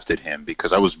drafted him,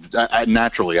 because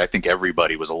naturally, I think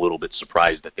everybody was a little bit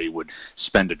surprised that they would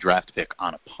spend a draft pick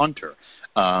on a punter.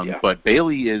 But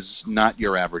Bailey is not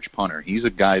your average punter. He's a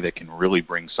guy that can really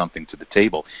bring something to the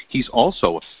table. He's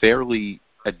also a fairly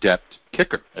adept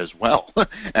kicker as well.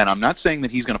 And I'm not saying that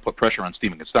he's going to put pressure on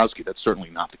Stephen Gostkowski. That's certainly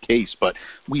not the case. But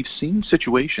we've seen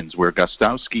situations where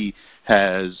Gostkowski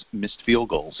has missed field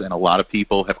goals, and a lot of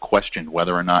people have questioned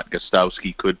whether or not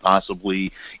Gostkowski could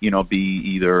possibly, be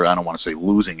either, I don't want to say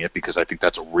losing it, because I think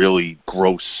that's a really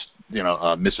gross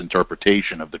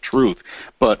misinterpretation of the truth.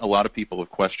 But a lot of people have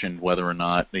questioned whether or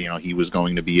not, he was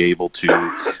going to be able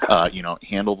to,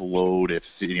 handle the load if,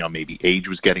 maybe age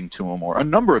was getting to him, or a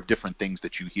number of different things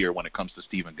that you hear when it comes to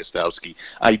Stephen Gostkowski.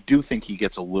 I do think he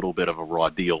gets a little bit of a raw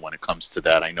deal when it comes to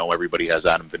that. I know everybody has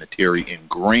Adam Vinatieri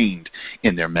ingrained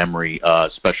in their memory,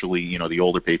 especially, the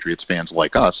older Patriots fans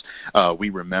like us. We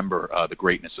remember the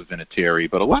greatness of Vinatieri,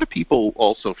 but a lot of people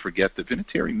also forget that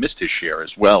Vinatieri missed his share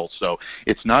as well. So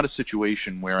it's not a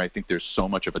situation where I think there's so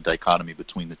much of a dichotomy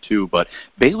between the two, but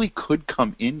Bailey could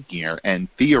come in here and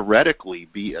theoretically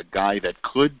be a guy that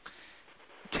could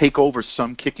take over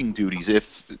some kicking duties if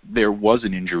there was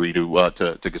an injury to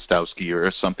Gostkowski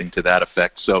or something to that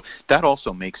effect. So that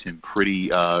also makes him pretty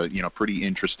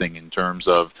interesting in terms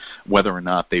of whether or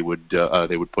not they would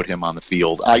put him on the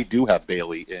field. I do have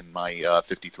Bailey in my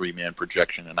 53-man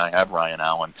projection, and I have Ryan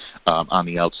Allen on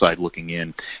the outside looking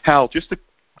in. Hal, just to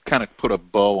kind of put a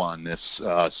bow on this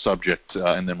subject,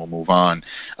 and then we'll move on.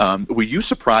 Were you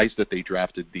surprised that they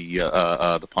drafted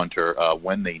the punter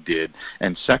when they did?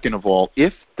 And second of all,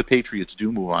 if the Patriots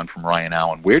do move on from Ryan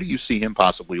Allen, where do you see him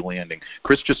possibly landing?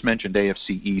 Chris just mentioned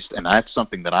AFC East, and that's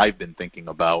something that I've been thinking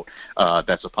about.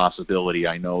 That's a possibility.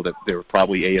 I know that there are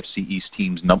probably AFC East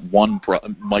teams. One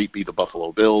might be the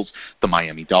Buffalo Bills, the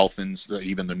Miami Dolphins,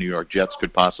 even the New York Jets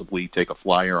could possibly take a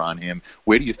flyer on him.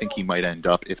 Where do you think he might end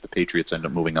up if the Patriots end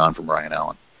up moving on from Ryan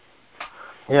Allen?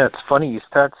 Yeah, it's funny. You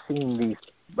start seeing these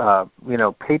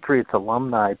Patriots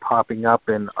alumni popping up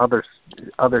in other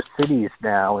cities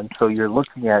now, and so you're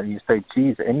looking at it and you say,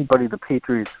 geez, anybody the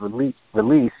Patriots release,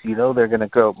 they're going to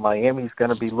go. Miami's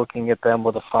going to be looking at them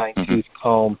with a fine-tooth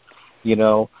comb.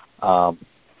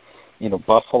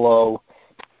 Buffalo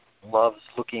loves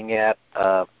looking at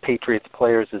Patriots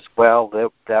players as well.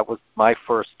 That was my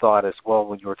first thought as well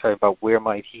when you were talking about where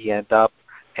might he end up.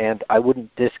 And I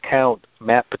wouldn't discount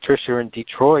Matt Patricia in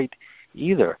Detroit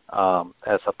either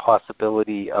as a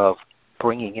possibility of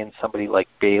bringing in somebody like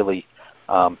Bailey.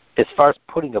 As far as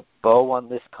putting a bow on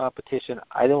this competition,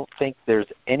 I don't think there's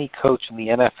any coach in the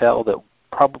NFL that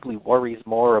probably worries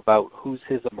more about who's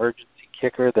his emergency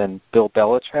kicker than Bill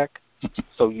Belichick.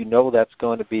 So that's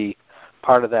going to be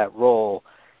part of that role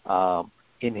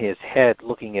in his head,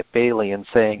 looking at Bailey and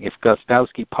saying, if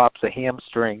Gostkowski pops a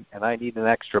hamstring and I need an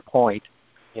extra point,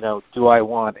 do I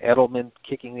want Edelman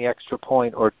kicking the extra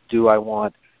point, or do I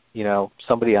want,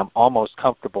 somebody I'm almost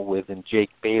comfortable with in Jake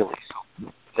Bailey?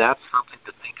 So that's something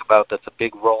to think about. That's a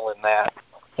big role in that.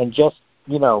 And just,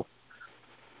 the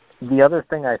other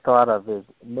thing I thought of is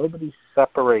nobody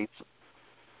separates,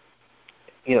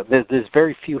 there's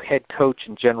very few head coach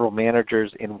and general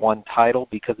managers in one title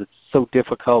because it's so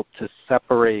difficult to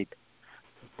separate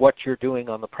what you're doing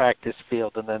on the practice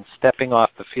field and then stepping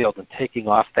off the field and taking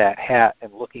off that hat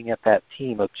and looking at that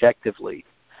team objectively.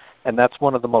 And that's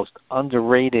one of the most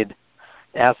underrated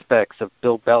aspects of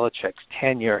Bill Belichick's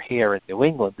tenure here in New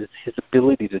England is his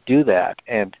ability to do that.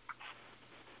 And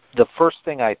the first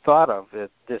thing I thought of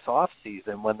this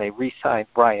offseason when they re-signed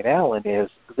Ryan Allen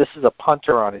is this is a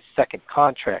punter on his second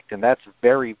contract, and that's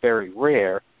very, very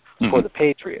rare for the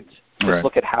Patriots. Just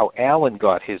look at how Allen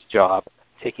got his job,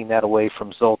 taking that away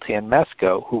from Zoltan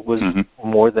Mesko, who was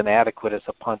more than adequate as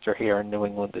a punter here in New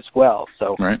England as well.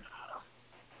 So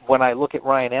when I look at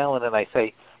Ryan Allen and I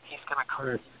say he's going to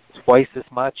cost twice as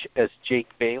much as Jake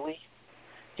Bailey,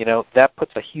 that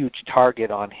puts a huge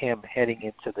target on him heading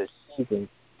into this season.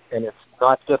 And it's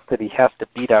not just that he has to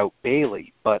beat out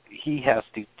Bailey, but he has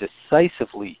to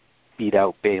decisively beat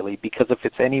out Bailey, because if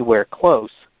it's anywhere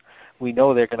close, we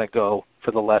know they're going to go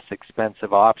for the less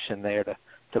expensive option there to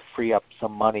free up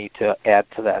some money to add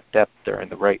to that depth during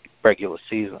the regular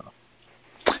season.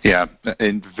 Yeah,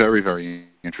 and very, very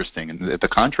interesting. And the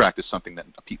contract is something that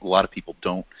a lot of people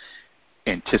don't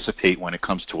anticipate when it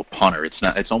comes to a punter.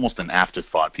 It's almost an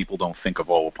afterthought. People don't think of,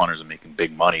 punters are making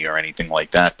big money or anything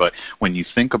like that. But when you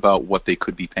think about what they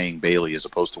could be paying Bailey as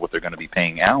opposed to what they're going to be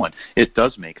paying Allen, it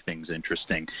does make things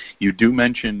interesting. You do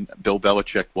mention Bill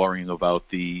Belichick worrying about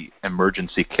the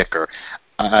emergency kicker.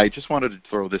 I just wanted to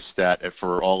throw this stat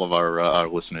for all of our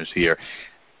listeners here.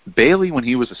 Bailey, when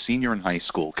he was a senior in high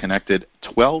school, connected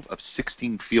 12 of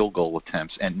 16 field goal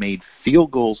attempts and made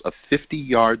field goals of 50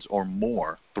 yards or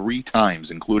more 3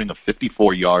 times, including a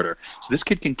 54-yarder. So this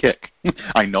kid can kick.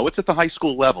 I know it's at the high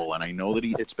school level, and I know that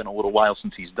it's been a little while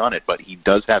since he's done it, but he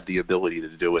does have the ability to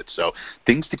do it. So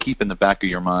things to keep in the back of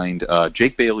your mind.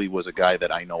 Jake Bailey was a guy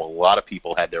that I know a lot of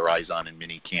people had their eyes on in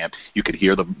minicamp. You could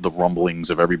hear the rumblings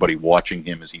of everybody watching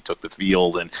him as he took the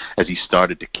field and as he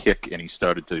started to kick and he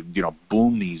started to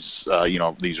boom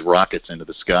these rockets into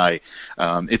the sky.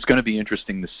 It's going to be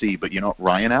interesting to see. But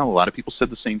Ryan Allen, a lot of people said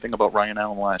the same thing about Ryan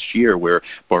Allen last year, where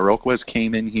Barroquez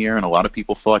came in here and a lot of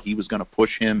people thought he was going to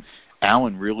push him.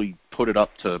 Allen really put it up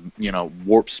to,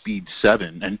 warp speed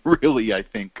 7 and really, I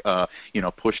think,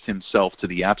 pushed himself to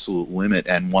the absolute limit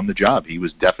and won the job. He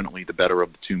was definitely the better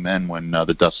of the two men when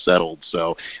the dust settled.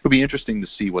 So it'll be interesting to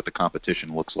see what the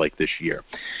competition looks like this year.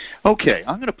 Okay,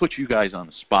 I'm going to put you guys on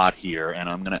the spot here, and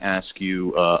I'm going to ask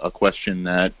you a question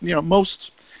that,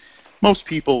 most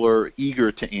people are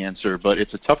eager to answer, but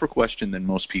it's a tougher question than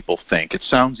most people think. It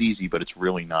sounds easy, but it's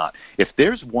really not. If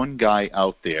there's one guy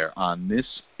out there on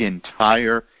this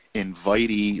entire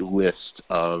invitee list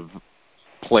of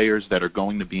players that are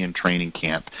going to be in training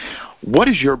camp, what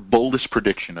is your boldest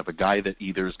prediction of a guy that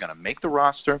either is going to make the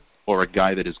roster or a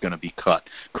guy that is going to be cut?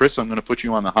 Chris, I'm going to put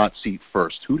you on the hot seat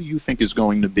first. Who do you think is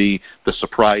going to be the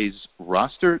surprise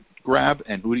roster grab,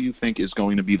 and who do you think is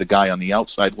going to be the guy on the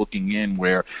outside looking in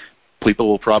where people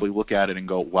will probably look at it and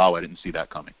go, wow, I didn't see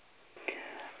that coming?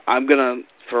 I'm going to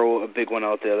throw a big one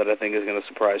out there that I think is going to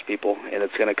surprise people, and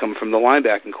it's going to come from the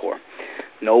linebacking core.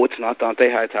 No, it's not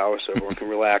Dante Hightower, so everyone can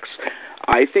relax.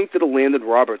 I think that Landon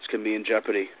Roberts can be in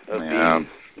jeopardy of being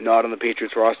not on the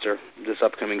Patriots roster this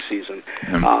upcoming season.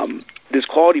 There's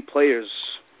quality players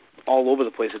all over the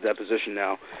place at that position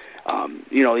now.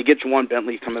 You get Juwan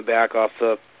Bentley coming back off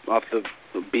the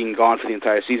being gone for the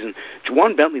entire season.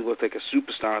 Juwan Bentley looked like a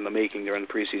superstar in the making during the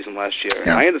preseason last year. Yeah.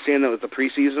 And I understand that was the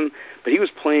preseason, but he was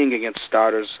playing against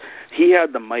starters. He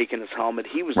had the mic in his helmet.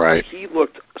 He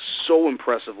looked so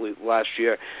impressively last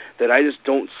year that I just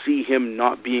don't see him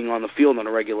not being on the field on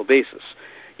a regular basis.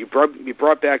 You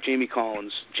brought back Jamie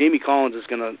Collins. Jamie Collins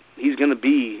he's gonna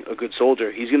be a good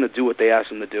soldier. He's gonna do what they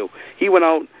asked him to do. He went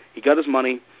out, he got his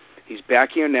money. He's back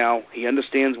here now. He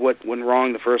understands what went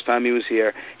wrong the first time he was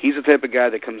here. He's the type of guy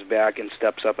that comes back and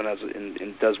steps up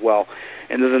and does well.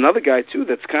 And there's another guy, too,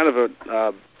 that's kind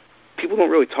of people don't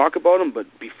really talk about him, but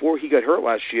before he got hurt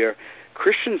last year,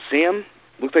 Christian Sam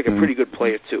looked like a pretty good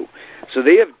player, too. So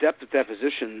they have depth at that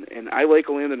position, and I like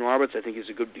Landon Roberts. I think he's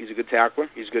a good tackler.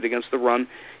 He's good against the run.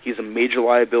 He's a major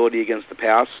liability against the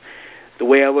pass. The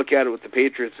way I look at it with the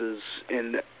Patriots is,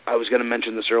 and I was going to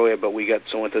mention this earlier, but we got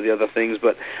so into the other things,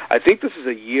 but I think this is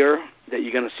a year that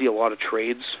you're going to see a lot of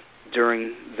trades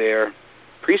during their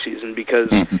preseason because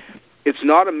it's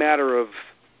not a matter of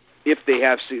if they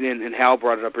have, and Hal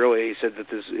brought it up earlier, he said that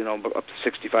there's up to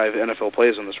 65 NFL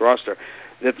players on this roster.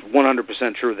 That's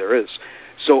 100% true, there is.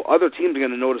 So other teams are going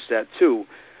to notice that too.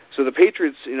 So the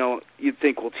Patriots, you'd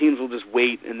think, well, teams will just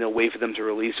wait and they'll wait for them to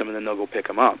release them and then they'll go pick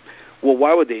them up. Well,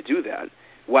 why would they do that?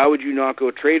 Why would you not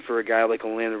go trade for a guy like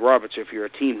Landon Roberts if you're a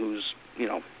team who's,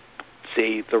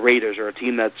 say the Raiders or a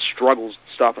team that struggles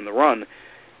stopping the run?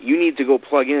 You need to go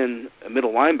plug in a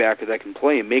middle linebacker that can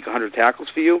play and make 100 tackles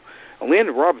for you.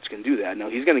 Landon Roberts can do that. Now,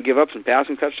 he's going to give up some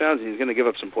passing touchdowns and he's going to give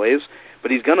up some plays,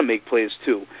 but he's going to make plays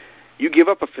too. You give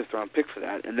up a fifth-round pick for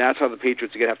that, and that's how the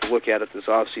Patriots are going to have to look at it this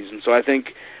offseason. So I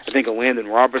think a Landon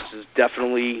Roberts is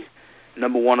definitely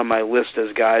number one on my list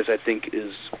as guys I think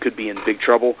could be in big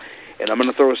trouble. And I'm going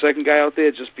to throw a second guy out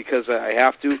there just because I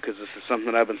have to, because this is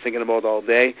something I've been thinking about all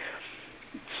day.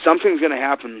 Something's going to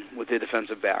happen with their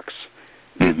defensive backs.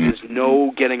 There's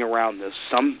no getting around this.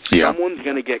 Someone's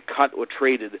going to get cut or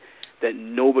traded that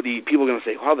people are going to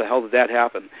say, how the hell did that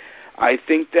happen? I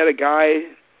think that a guy,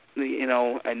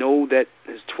 I know that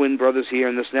his twin brother's here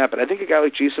in this and that, but I think a guy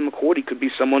like Jason McCourty could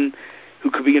be someone who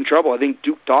could be in trouble. I think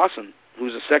Duke Dawson,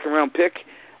 who's a second-round pick,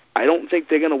 I don't think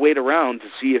they're going to wait around to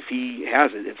see if he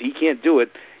has it. If he can't do it,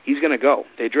 he's going to go.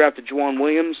 They drafted Juwan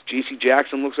Williams. J.C.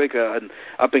 Jackson looks like an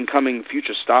up-and-coming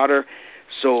future starter.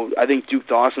 So I think Duke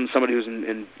Dawson, somebody who's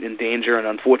in danger, and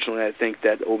unfortunately I think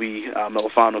that Obi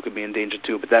Melifano could be in danger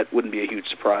too, but that wouldn't be a huge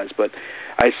surprise. But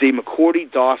I see McCourty,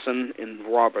 Dawson, and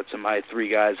Roberts are my three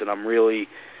guys that I'm really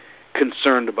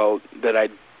concerned about that I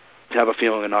have a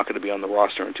feeling are not going to be on the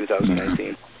roster in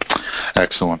 2019.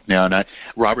 Excellent. Yeah, and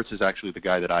Roberts is actually the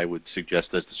guy that I would suggest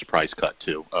as the surprise cut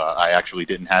too. I actually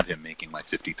didn't have him making my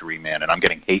 53-man, and I'm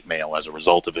getting hate mail as a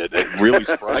result of it. It really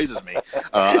surprises me.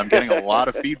 I'm getting a lot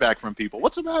of feedback from people.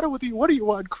 What's the matter with you? What do you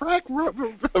want? Crack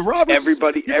Roberts?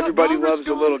 Everybody loves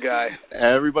a little guy.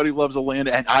 Everybody loves a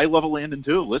Landon, and I love a Landon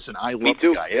too. Listen, I love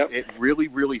the guy. Yep. It really,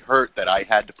 really hurt that I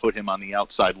had to put him on the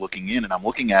outside looking in, and I'm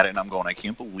looking at it and I'm going, I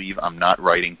can't believe I'm not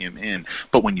writing him in.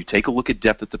 But when you take a look at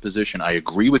depth at the position, I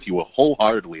agree with you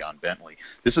wholeheartedly on Bentley.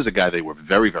 This is a guy they were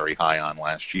very, very high on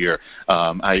last year.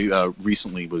 I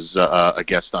recently was a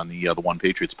guest on the One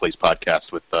Patriots Place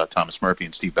podcast with Thomas Murphy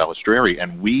and Steve Balistreri,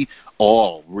 and we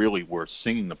all really were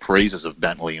singing the praises of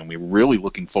Bentley, and we were really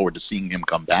looking forward to seeing him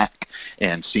come back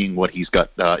and seeing what he's got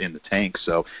in the tank.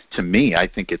 So to me, I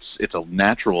think it's a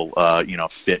natural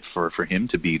fit for him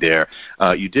to be there.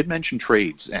 You did mention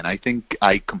trades, and I think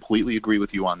I completely agree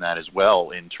with you on that as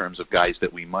well in terms of guys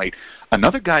that we might.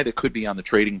 Another guy that could be on the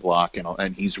trading block,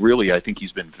 and he's really, I think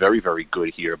he's been very, very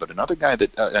good here, but another guy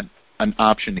that an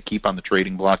option to keep on the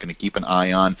trading block and to keep an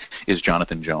eye on is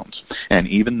Jonathan Jones. And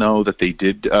even though that they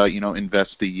did,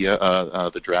 invest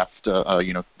the draft,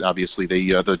 obviously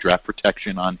the draft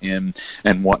protection on him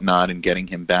and whatnot and getting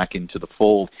him back into the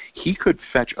fold, he could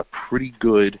fetch a pretty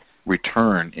good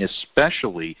return,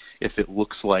 especially if it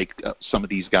looks like some of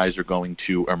these guys are going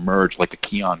to emerge, like a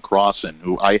Keon Crossan,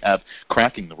 who I have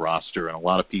cracking the roster, and a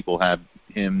lot of people have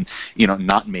him,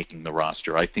 not making the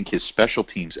roster. I think his special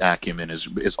teams acumen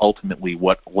is ultimately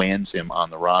what lands him on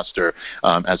the roster,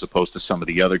 as opposed to some of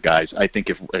the other guys. I think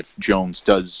if Jones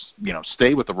does,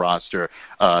 stay with the roster,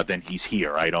 then he's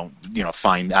here. I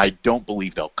don't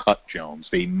believe they'll cut Jones.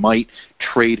 They might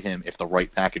trade him if the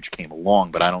right package came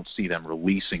along, but I don't see them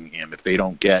releasing him. If they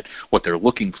don't get what they're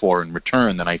looking for in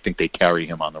return, then I think they carry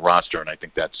him on the roster, and I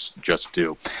think that's just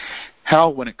due.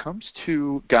 Hal, when it comes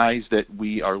to guys that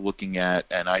we are looking at,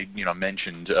 and I,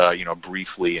 mentioned,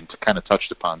 briefly and kind of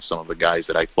touched upon some of the guys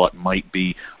that I thought might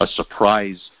be a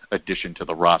surprise addition to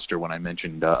the roster when I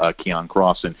mentioned Keon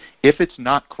Crossan. If it's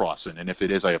not Crossan, and if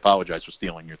it is, I apologize for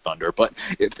stealing your thunder, but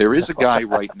if there is a guy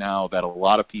right now that a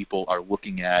lot of people are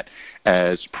looking at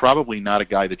as probably not a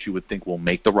guy that you would think will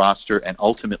make the roster and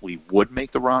ultimately would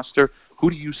make the roster, who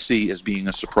do you see as being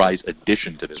a surprise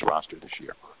addition to this roster this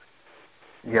year?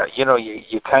 Yeah,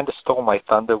 you kind of stole my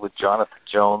thunder with Jonathan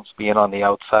Jones being on the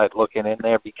outside looking in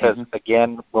there because,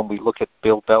 again, when we look at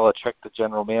Bill Belichick, the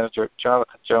general manager,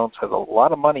 Jonathan Jones has a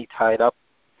lot of money tied up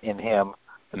in him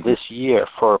this year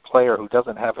for a player who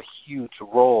doesn't have a huge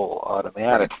role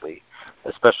automatically,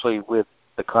 especially with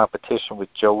the competition with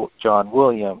John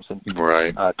Williams and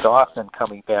Dawson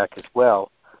coming back as well,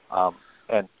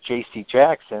 and J.C.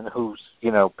 Jackson, who's,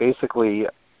 basically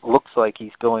looks like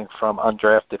he's going from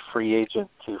undrafted free agent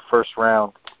to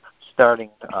first-round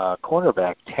starting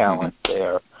cornerback talent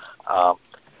there.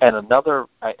 And another,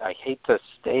 I hate to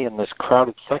stay in this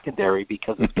crowded secondary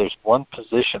because if there's one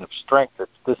position of strength, it's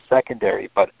this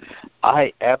secondary. But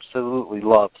I absolutely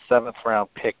love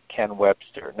seventh-round pick Ken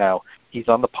Webster. Now, he's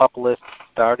on the PUP list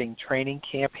starting training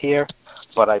camp here,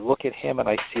 but I look at him and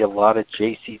I see a lot of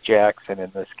J.C. Jackson in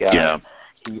this guy. Yeah.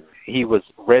 He was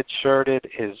red-shirted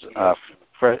his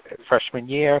freshman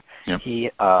year. He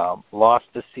lost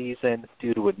the season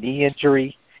due to a knee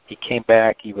injury. He came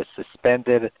back. He was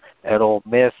suspended at Ole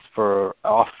Miss for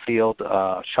off-field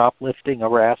shoplifting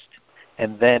arrest,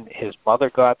 and then his mother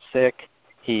got sick.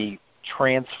 He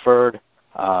transferred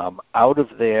out of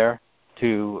there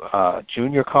to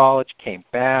junior college, came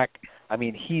back. I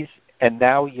mean, and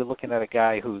now you're looking at a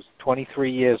guy who's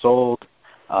 23 years old.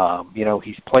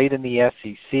 He's played in the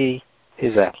SEC.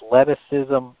 His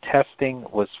athleticism testing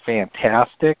was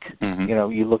fantastic.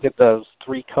 You look at those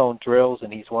three-cone drills,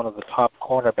 and he's one of the top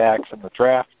cornerbacks in the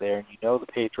draft there, and the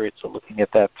Patriots are looking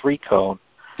at that three-cone.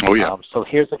 Oh, yeah. So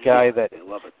here's a guy that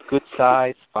good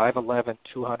size, 5'11",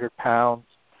 200 pounds,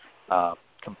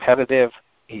 competitive.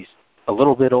 He's a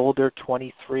little bit older,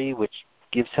 23, which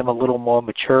gives him a little more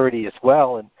maturity as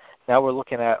well. And now we're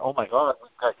looking at, oh, my God,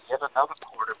 we've got yet another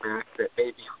quarterback that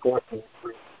may be 14-3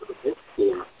 for the mid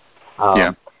year.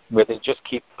 Where they just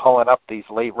keep pulling up these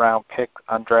late-round pick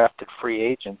undrafted free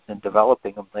agents and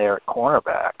developing them there at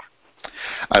cornerback.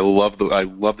 I love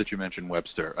that you mentioned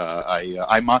Webster.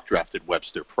 I mock drafted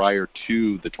Webster prior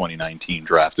to the 2019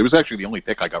 draft. It was actually the only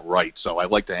pick I got right, so I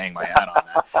like to hang my hat on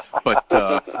that.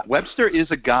 But Webster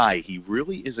is a guy. He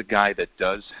really is a guy that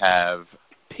does have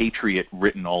Patriot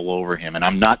written all over him. And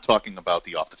I'm not talking about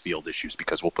the off-the-field issues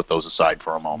because we'll put those aside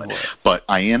for a moment. Right. But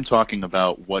I am talking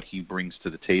about what he brings to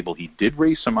the table. He did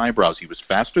raise some eyebrows. He was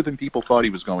faster than people thought he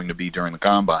was going to be during the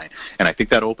Combine. And I think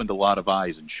that opened a lot of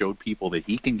eyes and showed people that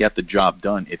he can get the job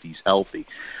done if he's healthy.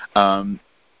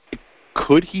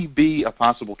 Could he be a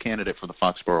possible candidate for the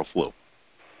Foxborough flu?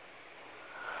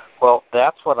 Well,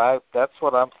 that's what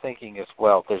I'm thinking as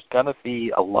well. There's going to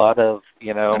be a lot of,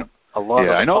 I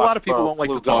know a lot of people don't like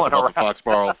to talk about the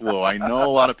Foxborough flu. I know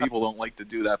a lot of people don't like to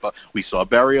do that, but we saw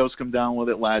Berrios come down with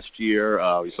it last year.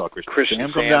 We saw Christian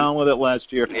Sam come down with it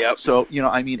last year. Yep. So,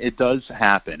 it does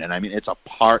happen, and it's a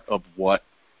part of what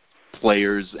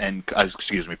players and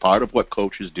part of what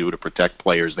coaches do to protect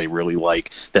players they really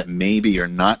like that maybe are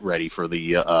not ready for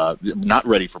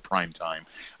prime time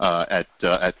at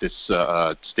this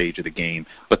stage of the game,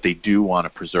 but they do want to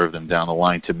preserve them down the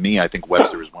line. To me, I think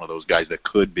Webster is one of those guys that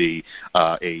could be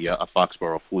a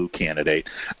Foxborough flu candidate.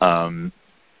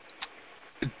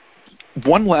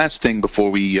 One last thing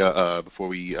before we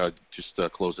just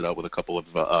close it out with a couple of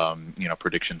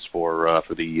predictions for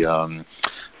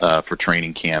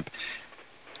training camp.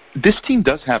 This team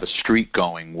does have a streak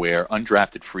going where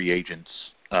undrafted free agents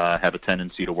have a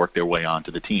tendency to work their way onto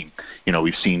the team.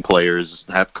 We've seen players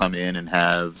have come in and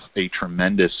have a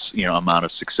tremendous amount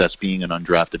of success being an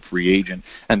undrafted free agent,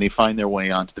 and they find their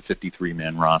way onto the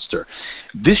 53-man roster.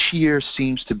 This year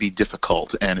seems to be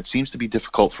difficult, and it seems to be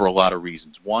difficult for a lot of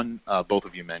reasons. One, both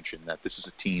of you mentioned that this is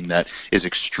a team that is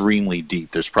extremely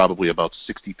deep. There's probably about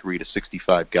 63 to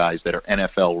 65 guys that are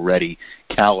NFL-ready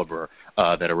caliber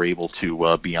that are able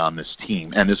to be on this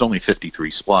team. And there's only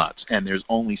 53 slots, and there's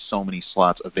only so many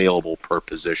slots available per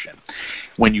position.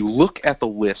 When you look at the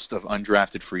list of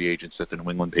undrafted free agents that the New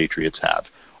England Patriots have,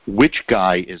 which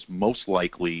guy is most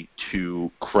likely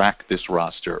to crack this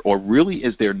roster? Or really,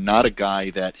 is there not a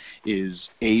guy that is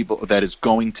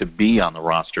going to be on the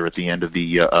roster at the end of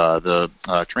the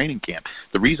training camp?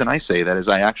 The reason I say that is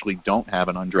I actually don't have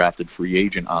an undrafted free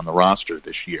agent on the roster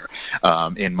this year.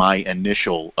 In my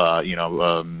initial,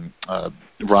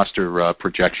 roster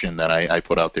projection that I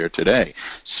put out there today.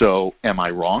 So, am I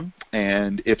wrong?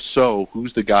 And if so,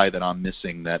 who's the guy that I'm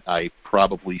missing that I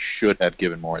probably should have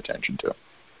given more attention to?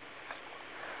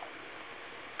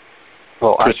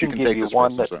 Well, Chris, I can you give you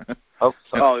one that. Oh,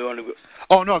 sorry. Oh, you want to go?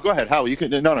 Oh no, go ahead, Howie. You can.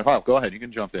 No, Howie, go ahead. You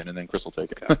can jump in, and then Chris will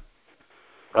take it. Okay.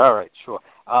 All right, sure.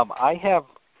 I have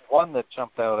one that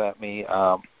jumped out at me.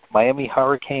 Miami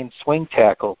Hurricane swing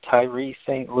tackle Tyree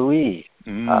St. Louis.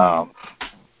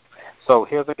 So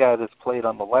here's a guy that's played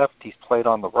on the left. He's played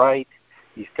on the right.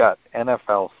 He's got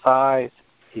NFL size.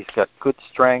 He's got good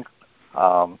strength,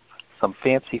 some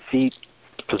fancy feet,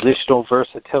 positional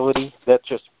versatility. That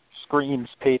just screams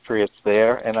Patriots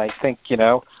there. And I think,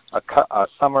 a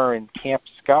summer in Camp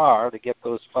Scar to get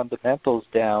those fundamentals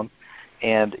down,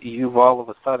 and you've all of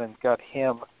a sudden got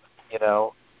him,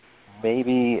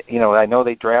 maybe, I know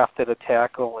they drafted a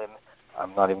tackle, and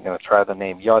I'm not even going to try the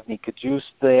name, Yodny Kajus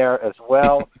there as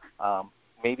well.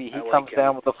 Maybe he comes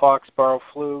down with the Foxborough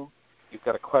flu. You've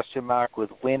got a question mark with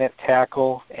Wynn at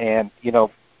tackle, and, the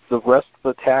rest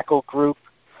of the tackle group,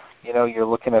 you're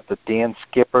looking at the Dan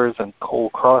Skippers and Cole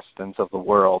Crostons of the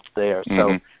world there.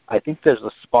 So I think there's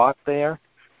a spot there,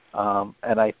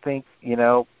 and I think,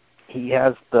 he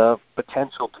has the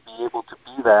potential to be able to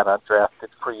be that undrafted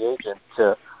free agent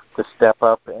to step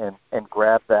up and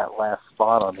grab that last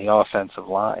spot on the offensive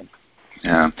line.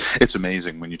 Yeah, it's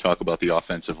amazing when you talk about the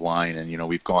offensive line, and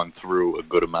we've gone through a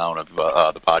good amount of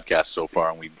the podcast so far,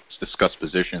 and we've discussed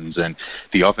positions, and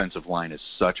the offensive line is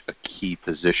such a key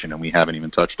position, and we haven't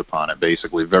even touched upon it.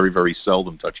 Basically, very, very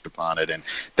seldom touched upon it, and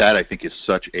that I think is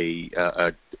such a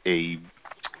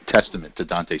testament to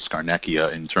Dante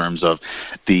Scarnecchia in terms of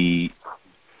the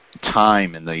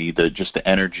time and the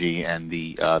energy and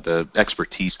the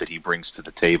expertise that he brings to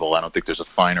the table. I don't think there's a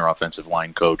finer offensive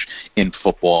line coach in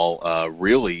football.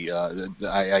 Really,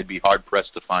 I'd be hard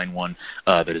pressed to find one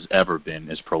that has ever been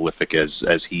as prolific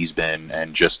as he's been,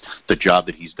 and just the job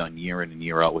that he's done year in and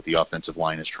year out with the offensive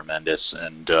line is tremendous.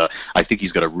 And I think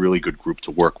he's got a really good group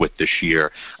to work with this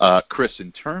year. Chris,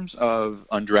 in terms of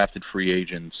undrafted free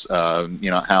agents,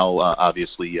 Hal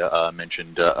obviously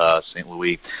mentioned St.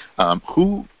 Louis.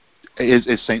 Who is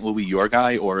St. Louis your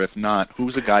guy, or if not,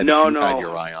 who's the guy that you had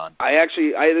your eye on?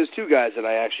 There's two guys that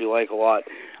I actually like a lot.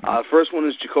 First one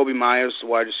is Jacoby Myers,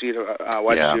 wide receiver out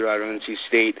of NC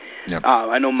State. Yep.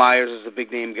 I know Myers is a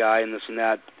big name guy and this and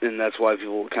that, and that's why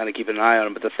people kind of keep an eye on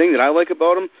him. But the thing that I like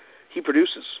about him, he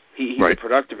produces. He's right. a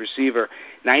productive receiver.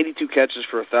 92 catches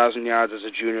for 1,000 yards as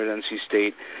a junior at NC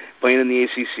State. Playing in the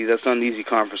ACC, that's not an easy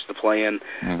conference to play in.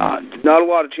 Not a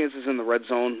lot of chances in the red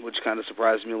zone, which kind of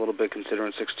surprised me a little bit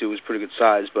considering 6'2" is pretty good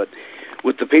size. But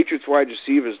with the Patriots wide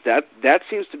receivers, that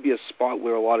seems to be a spot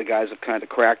where a lot of guys have kind of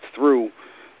cracked through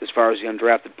as far as the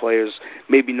undrafted players,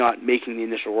 maybe not making the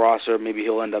initial roster. Maybe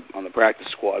he'll end up on the practice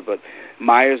squad. But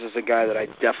Myers is a guy that I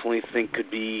definitely think could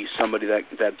be somebody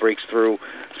that breaks through,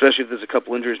 especially if there's a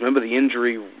couple injuries. Remember the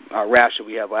injury rash that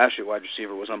we had last year, wide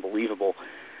receiver, was unbelievable.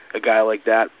 A guy like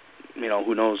that,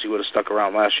 who knows, he would have stuck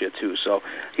around last year too. So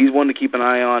he's one to keep an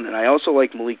eye on. And I also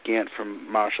like Malik Gant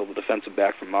from Marshall, the defensive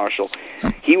back from Marshall.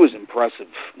 He was impressive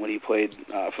when he played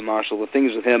for Marshall. The thing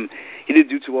is with him, he didn't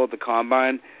do too well at the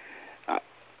Combine.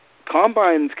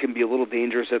 Combines can be a little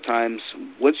dangerous at times.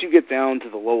 Once you get down to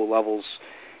the lower levels,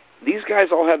 these guys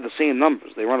all have the same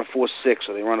numbers. They run a 4.6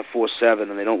 or they run a 4.7,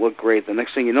 and they don't look great. The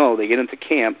next thing you know, they get into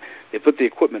camp, they put the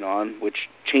equipment on, which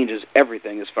changes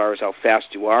everything as far as how fast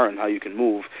you are and how you can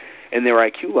move, and their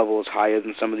IQ level is higher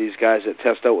than some of these guys that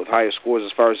test out with higher scores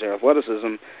as far as their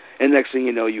athleticism, and next thing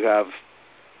you know, you have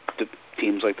the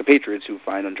teams like the Patriots who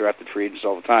find undrafted free agents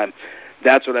all the time.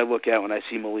 That's what I look at when I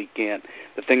see Malik Gant.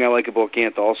 The thing I like about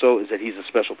Gant also is that he's a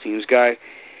special teams guy,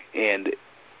 and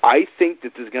I think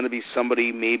that there's going to be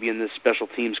somebody maybe in this special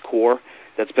teams core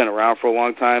that's been around for a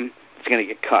long time that's going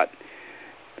to get cut.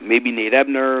 Maybe Nate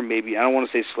Ebner, maybe, I don't want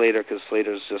to say Slater because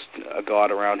Slater's just a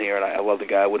god around here, and I love the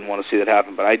guy. I wouldn't want to see that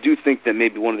happen, but I do think that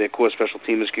maybe one of their core special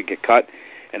teamers could get cut,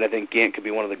 and I think Gant could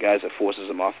be one of the guys that forces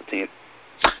him off the team.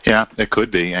 Yeah, it could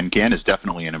be. And Gant is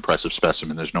definitely an impressive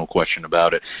specimen. There's no question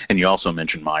about it. And you also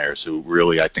mentioned Myers, who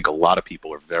really I think a lot of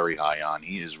people are very high on.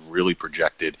 He is really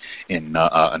projected in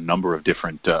a number of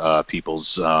different people's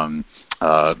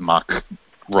mock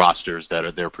rosters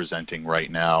that they're presenting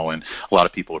right now, and a lot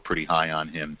of people are pretty high on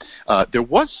him. There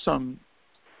was some,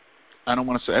 I don't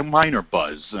want to say a minor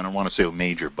buzz, I don't want to say a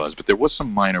major buzz, but there was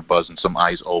some minor buzz and some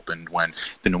eyes opened when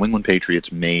the New England Patriots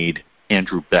made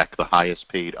Andrew Beck the highest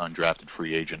paid undrafted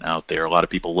free agent out there. A lot of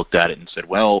people looked at it and said,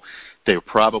 well, they're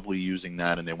probably using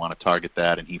that and they want to target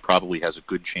that, and he probably has a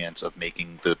good chance of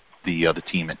making the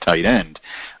team at tight end.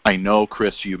 I know,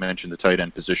 Chris, you mentioned the tight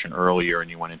end position earlier and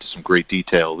you went into some great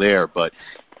detail there, but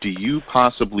do you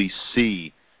possibly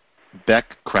see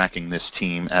Beck cracking this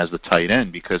team as the tight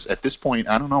end? Because at this point,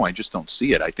 I don't know, I just don't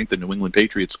see it. I think the New England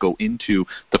Patriots go into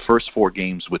the first 4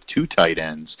 games with 2 tight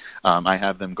ends. I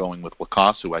have them going with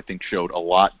Lacoste, who I think showed a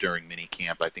lot during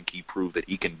minicamp. I think he proved that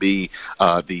he can be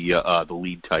the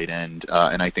lead tight end,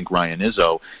 and I think Ryan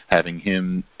Izzo, having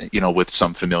him, with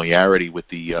some familiarity with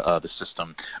the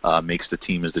system, makes the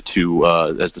team as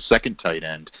the second tight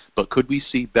end. But could we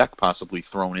see Beck possibly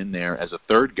thrown in there as a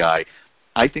third guy?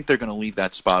 I think they're going to leave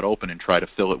that spot open and try to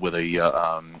fill it with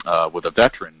a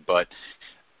veteran. But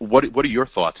what are your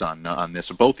thoughts on this?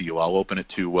 Both of you. I'll open it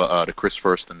to Chris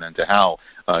first, and then to Hal.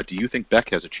 Do you think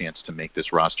Beck has a chance to make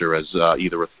this roster as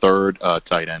either a third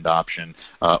tight end option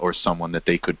or someone that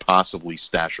they could possibly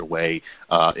stash away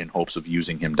in hopes of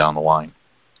using him down the line?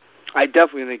 I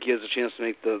definitely think he has a chance to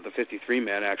make the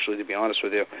 53-man, actually, to be honest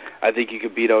with you. I think he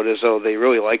could beat out Izzo. They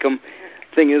really like him.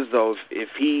 Thing is, though,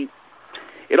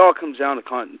 it all comes down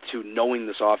to knowing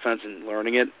this offense and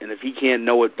learning it. And if he can't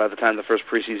know it by the time the first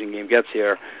preseason game gets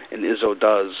here, and Izzo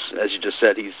does, as you just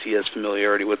said, he has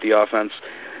familiarity with the offense,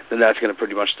 then that's going to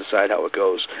pretty much decide how it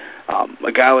goes.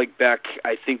 A guy like Beck,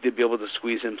 I think they'd be able to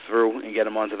squeeze him through and get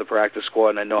him onto the practice squad.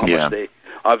 And I know how much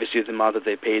obviously the amount that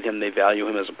they paid him, they value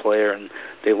him as a player and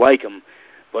they like him.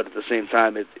 But at the same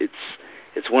time,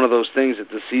 it's one of those things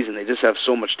that this season they just have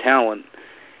so much talent.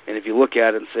 And if you look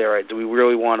at it and say, all right, do we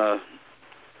really want to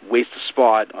waste a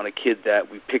spot on a kid that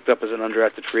we picked up as an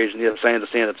undrafted free agent? Yes, I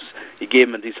understand you gave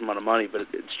him a decent amount of money, but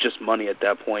it's just money at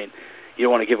that point. You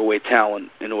don't want to give away talent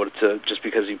in order to just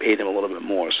because you paid him a little bit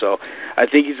more. So I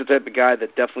think he's the type of guy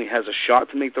that definitely has a shot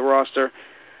to make the roster,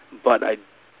 but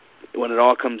when it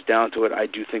all comes down to it, I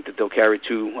do think that they'll carry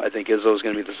 2. I think Izzo's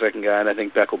going to be the second guy, and I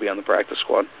think Beck will be on the practice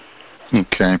squad.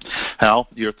 Okay. Hal,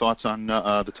 your thoughts on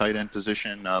the tight end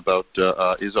position about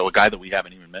Izzo? A guy that we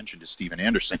haven't even mentioned is Steven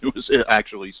Anderson, who is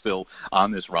actually still on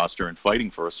this roster and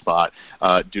fighting for a spot.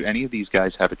 Do any of these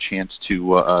guys have a chance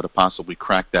to possibly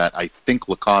crack that? I think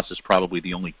Lacoste is probably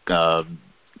the only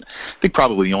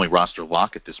roster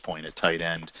lock at this point at tight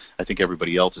end. I think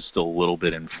everybody else is still a little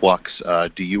bit in flux.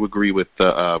 Do you agree with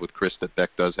Chris that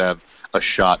Beck does have a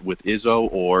shot with Izzo,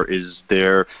 or is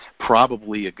there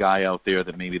probably a guy out there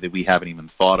that maybe that we haven't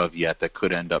even thought of yet that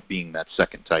could end up being that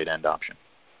second tight end option?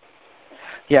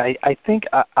 Yeah, I think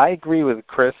I agree with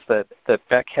Chris that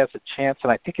Beck has a chance,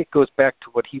 and I think it goes back to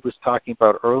what he was talking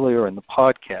about earlier in the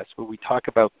podcast, where we talk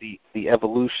about the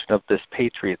evolution of this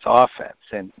Patriots offense,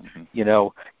 and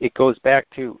it goes back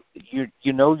to you're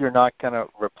not going to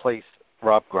replace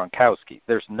Rob Gronkowski.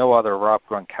 There's no other Rob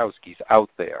Gronkowskis out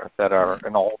there that are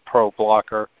an all-pro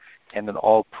blocker and an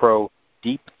all-pro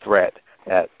deep threat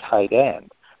at tight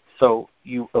end. So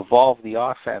you evolve the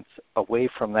offense away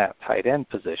from that tight end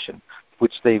position,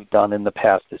 which they've done in the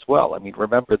past as well. I mean,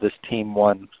 remember, this team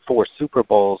won 4 Super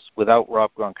Bowls without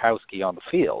Rob Gronkowski on the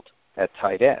field at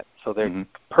tight end. So they're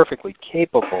perfectly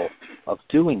capable of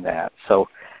doing that. So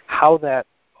how that,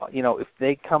 if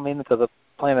they come into the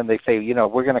plan and they say,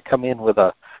 we're going to come in with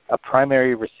a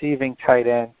primary receiving tight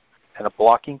end and a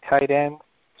blocking tight end,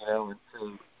 and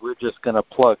so we're just going to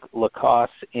plug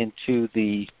Lacoste into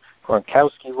the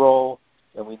Gronkowski role,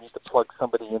 and we need to plug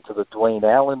somebody into the Dwayne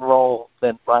Allen role,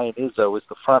 then Brian Izzo is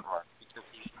the front runner because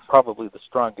he's probably the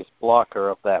strongest blocker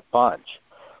of that bunch.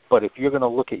 But if you're going to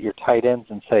look at your tight ends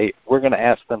and say, we're going to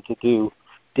ask them to do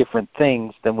different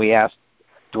things than we asked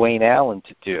Dwayne Allen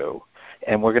to do,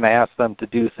 and we're going to ask them to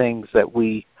do things that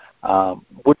we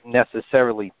wouldn't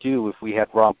necessarily do if we had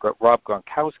Rob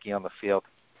Gronkowski on the field,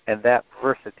 and that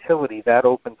versatility, that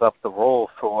opens up the role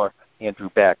for Andrew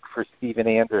Beck, for Steven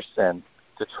Anderson,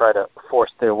 to try to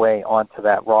force their way onto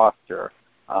that roster.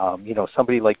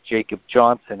 Somebody like Jacob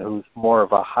Johnson, who's more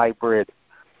of a hybrid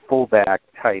fullback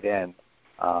tight end,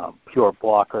 pure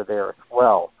blocker there as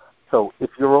well. So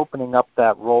if you're opening up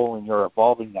that role and you're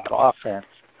evolving that offense,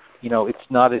 it's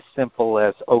not as simple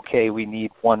as, okay, we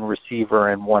need one receiver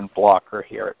and one blocker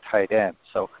here at tight end.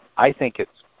 So I think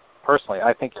it's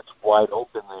wide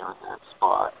open there in that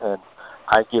spot, and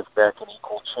I give Beck an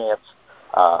equal chance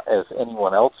as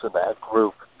anyone else in that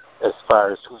group as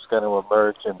far as who's going to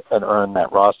emerge and earn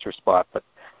that roster spot. But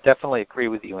definitely agree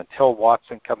with you. Until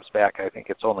Watson comes back, I think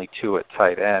it's only 2 at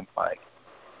tight end, Mike.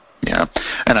 Yeah,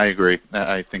 and I agree.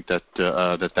 I think that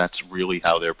that's really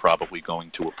how they're probably going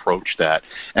to approach that.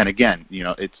 And again,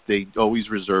 they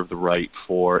always reserve the right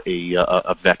for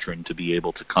a veteran to be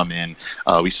able to come in.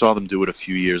 We saw them do it a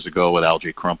few years ago with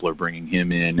Alge Crumpler, bringing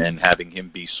him in and having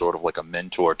him be sort of like a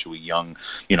mentor to a young,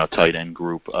 tight end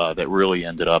group that really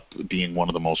ended up being one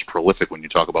of the most prolific when you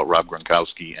talk about Rob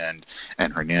Gronkowski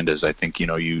and Hernandez. I think you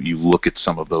look at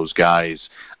some of those guys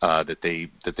that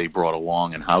they brought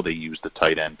along and how they used the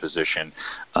tight end position.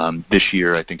 This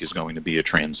year, I think, is going to be a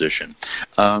transition.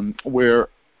 We're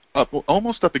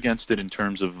almost up against it in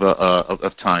terms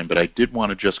of time, but I did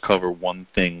want to just cover one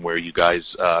thing where you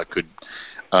guys could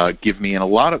give me,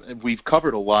 and we've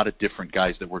covered a lot of different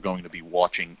guys that we're going to be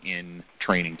watching in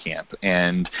training camp,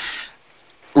 and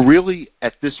really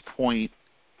at this point,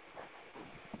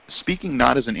 speaking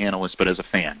not as an analyst but as a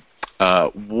fan,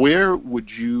 where would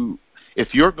you?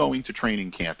 If you're going to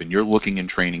training camp and you're looking in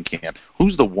training camp,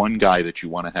 who's the one guy that you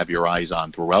want to have your eyes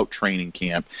on throughout training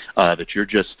camp that you're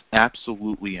just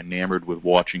absolutely enamored with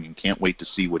watching and can't wait to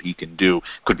see what he can do?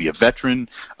 Could be a veteran,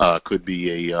 could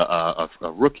be a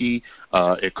rookie,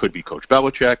 it could be Coach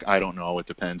Belichick. I don't know. It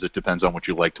depends. It depends on what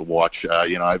you like to watch.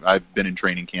 I've been in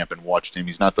training camp and watched him.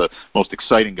 He's not the most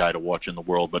exciting guy to watch in the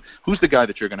world, but who's the guy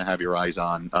that you're going to have your eyes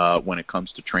on when it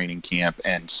comes to training camp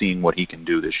and seeing what he can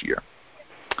do this year?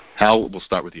 Hal, we'll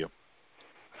start with you.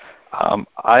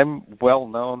 I'm well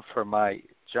known for my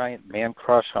giant man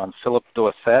crush on Philip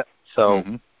Dorsett. So,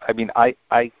 I mean,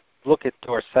 I look at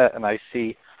Dorsett and I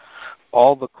see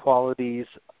all the qualities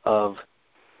of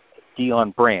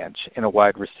Deion Branch in a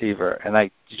wide receiver. And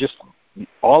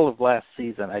all of last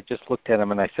season, I just looked at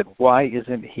him and I said, why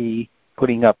isn't he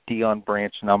putting up Deion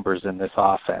Branch numbers in this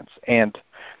offense? And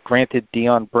granted,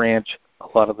 Deion Branch,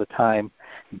 a lot of the time,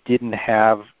 didn't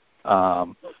have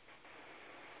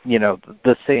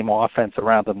the same offense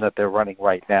around them that they're running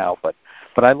right now. But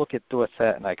I look at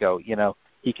Dorsett and I go,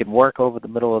 he can work over the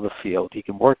middle of the field. He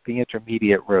can work the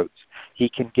intermediate routes. He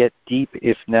can get deep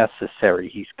if necessary.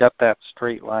 He's got that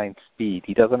straight line speed.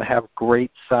 He doesn't have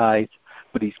great size,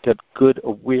 but he's got good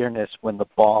awareness when the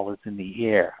ball is in the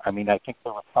air. I mean, I think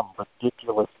there was some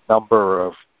ridiculous number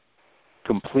of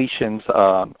completions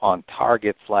on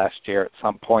targets last year at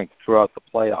some point throughout the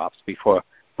playoffs before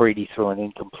Brady threw an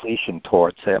incompletion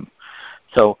towards him.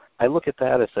 So I look at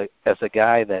that as a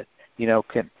guy that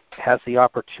has the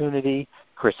opportunity.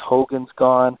 Chris Hogan's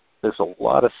gone. There's a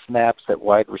lot of snaps at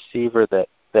wide receiver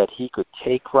that he could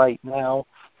take right now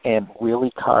and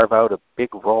really carve out a big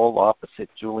role opposite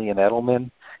Julian Edelman.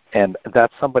 And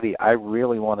that's somebody I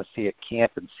really want to see at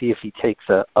camp and see if he takes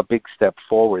a big step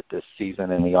forward this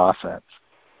season in the offense.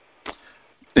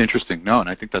 Interesting. No, and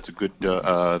I think that's a good.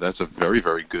 That's a very,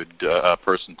 very good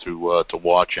person to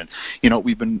watch. And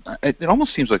we've been. It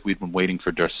almost seems like we've been waiting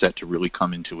for Dorsett to really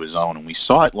come into his own, and we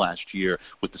saw it last year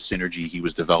with the synergy he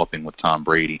was developing with Tom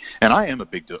Brady. And I am a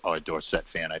big Dorsett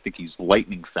fan. I think he's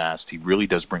lightning fast. He really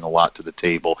does bring a lot to the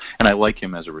table, and I like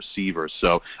him as a receiver.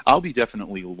 So I'll be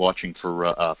definitely watching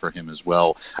for him as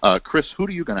well. Chris, who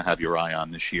are you going to have your eye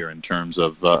on this year in terms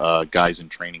of guys in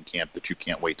training camp that you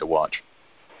can't wait to watch?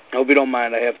 I hope you don't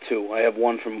mind. I have two. I have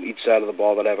one from each side of the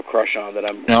ball that I have a crush on that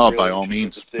I'm really by all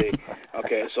means to see.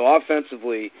 Okay, so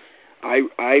offensively,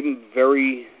 I'm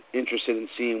very interested in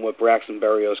seeing what Braxton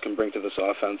Berrios can bring to this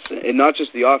offense, and not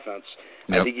just the offense.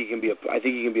 Yep. I think he can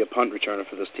be a punt returner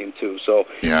for this team too. So,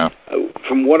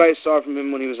 from what I saw from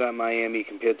him when he was at Miami,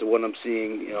 compared to what I'm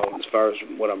seeing, as far as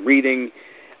what I'm reading,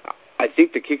 I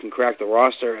think the kid can crack the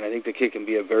roster, and I think the kid can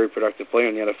be a very productive player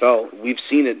in the NFL. We've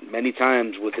seen it many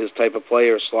times with his type of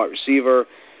player, slot receiver,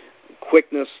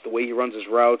 quickness, the way he runs his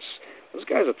routes. Those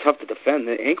guys are tough to defend.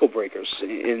 They're ankle breakers,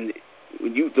 and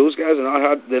those guys are not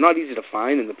hard. They're not easy to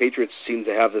find, and the Patriots seem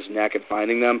to have this knack at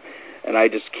finding them. And I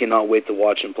just cannot wait to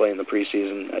watch him play in the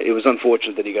preseason. It was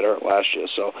unfortunate that he got hurt last year,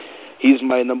 so he's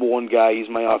my number one guy. He's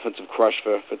my offensive crush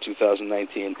for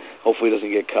 2019. Hopefully he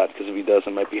doesn't get cut, because if he does,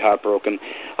 I might be heartbroken.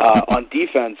 On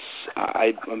defense,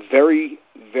 I'm very,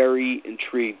 very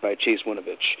intrigued by Chase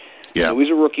Winovich. Yeah. He's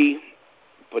a rookie,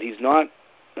 but he's not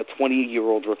a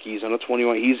 20-year-old rookie. He's not a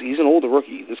 21. He's an older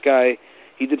rookie. This guy,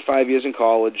 he did 5 years in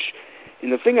college.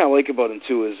 And the thing I like about him,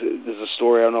 too, is there's a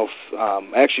story. I don't know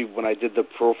if actually, when I did the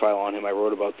profile on him, I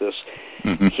wrote about this.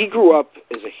 Mm-hmm. He grew up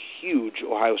as a huge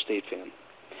Ohio State fan.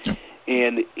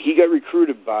 And he got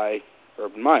recruited by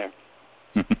Urban Meyer.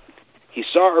 Mm-hmm. He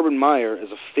saw Urban Meyer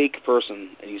as a fake person,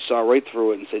 and he saw right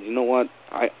through it and said, you know what,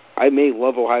 I may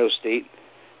love Ohio State,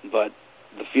 but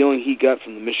the feeling he got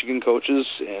from the Michigan coaches,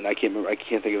 and I can't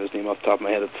think of his name off the top of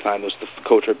my head at the time, it was the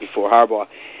coach right before Harbaugh,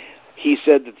 he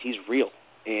said that he's real,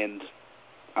 and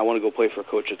I want to go play for a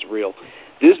coach that's real.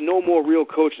 There's no more real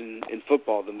coach in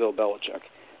football than Bill Belichick.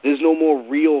 There's no more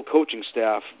real coaching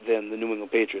staff than the New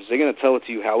England Patriots. They're going to tell it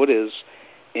to you how it is,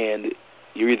 and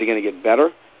you're either going to get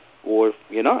better or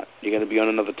you're not. You're going to be on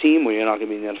another team or you're not going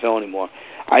to be in the NFL anymore.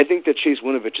 I think that Chase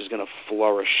Winovich is going to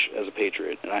flourish as a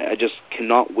Patriot, and I just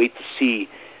cannot wait to see.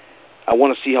 I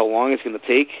want to see how long it's going to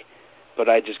take, but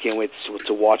I just can't wait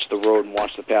to watch the road and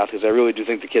watch the path, because I really do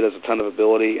think the kid has a ton of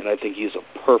ability, and I think he's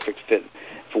a perfect fit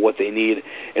for what they need.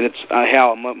 And it's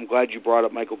Hal, I'm glad you brought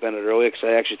up Michael Bennett earlier, because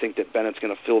I actually think that Bennett's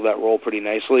going to fill that role pretty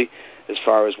nicely as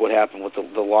far as what happened with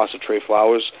the loss of Trey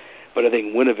Flowers. But I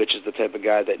think Winovich is the type of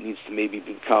guy that needs to maybe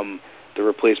become the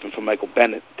replacement for Michael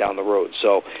Bennett down the road.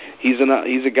 So he's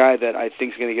a guy that I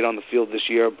think is going to get on the field this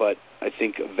year, but I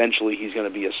think eventually he's going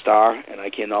to be a star, and I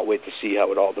cannot wait to see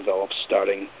how it all develops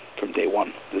starting from day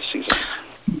one this season.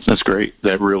 That's great.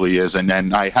 That really is. And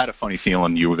then I had a funny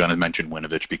feeling you were going to mention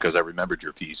Winovich, because I remembered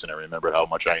your piece, and I remembered how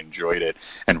much I enjoyed it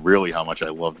and really how much I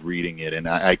loved reading it. And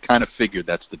I kind of figured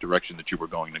that's the direction that you were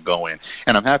going to go in.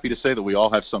 And I'm happy to say that we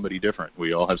all have somebody different.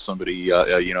 We all have somebody,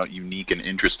 unique and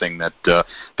interesting that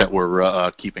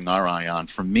we're keeping our eye on.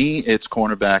 For me, it's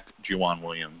cornerback Juwan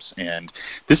Williams. And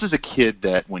this is a kid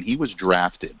that when he was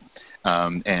drafted,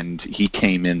 and he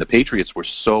came in, the Patriots were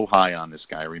so high on this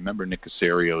guy. I remember Nick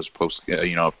Caserio's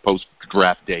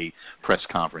post-draft day press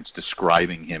conference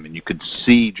describing him, and you could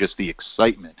see just the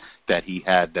excitement that he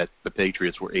had that the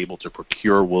Patriots were able to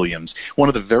procure Williams. One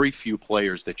of the very few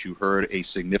players that you heard a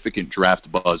significant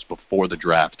draft buzz before the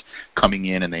draft coming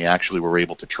in, and they actually were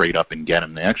able to trade up and get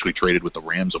him. They actually traded with the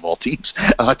Rams of all teams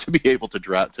to be able to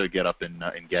get up and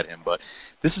get him. But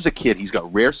this is a kid. He's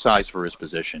got rare size for his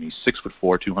position. He's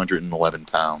 6'4", 211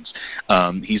 pounds.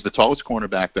 He's the tallest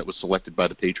cornerback that was selected by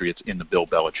the Patriots in the Bill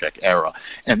Belichick era.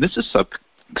 And this is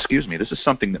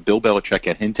something that Bill Belichick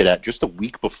had hinted at just a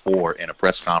week before in a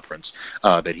press conference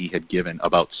that he had given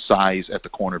about size at the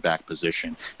cornerback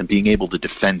position and being able to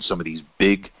defend some of these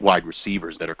big wide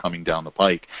receivers that are coming down the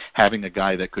pike. Having a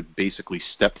guy that could basically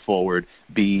step forward,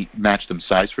 match them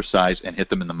size for size, and hit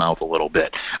them in the mouth a little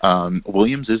bit.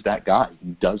 Williams is that guy.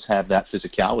 He does have that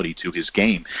physicality to his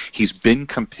game. He's been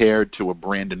compared to a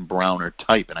Brandon Browner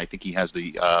type, and I think he has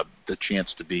the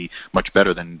chance to be much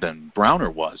better than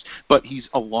Browner was. But he's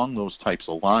along those types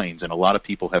of lines, and a lot of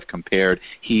people have compared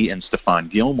he and Stephon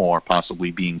Gilmore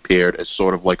possibly being paired as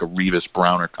sort of like a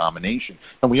Revis-Browner combination.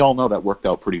 And we all know that worked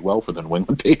out pretty well for the New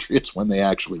England Patriots when they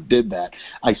actually did that.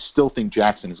 I still think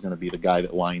Jackson is going to be the guy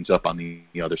that lines up on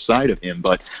the other side of him,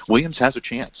 but Williams has a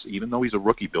chance. Even though he's a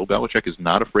rookie, Bill Belichick is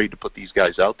not afraid to put these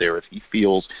guys out there if he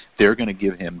feels they're going to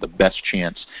give him the best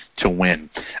chance to win.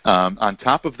 On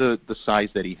top of the size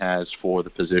that he has, has for the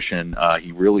position.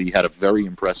 He really had a very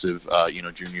impressive,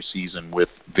 junior season with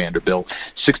Vanderbilt.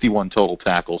 61 total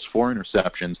tackles, 4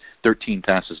 interceptions, 13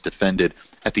 passes defended.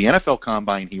 At the NFL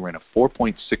Combine, he ran a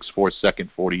 4.64-second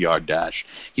 40-yard dash.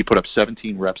 He put up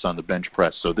 17 reps on the bench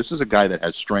press. So this is a guy that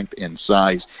has strength and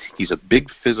size. He's a big,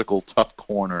 physical, tough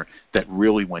corner that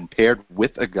really, when paired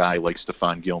with a guy like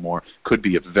Stephon Gilmore, could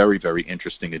be a very, very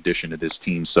interesting addition to this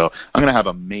team. So I'm going to have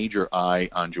a major eye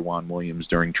on Juwan Williams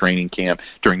during training camp.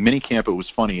 During minicamp, it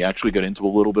was funny. He actually got into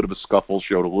a little bit of a scuffle,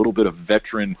 showed a little bit of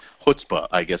veteran chutzpah,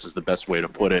 I guess is the best way to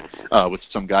put it, with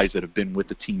some guys that have been with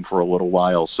the team for a little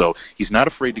while. So he's not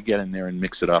afraid to get in there and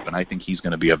mix it up, and I think he's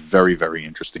going to be a very, very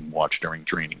interesting watch during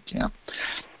training camp.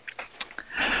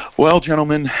 Well,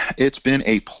 gentlemen, it's been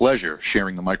a pleasure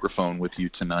sharing the microphone with you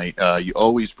tonight. You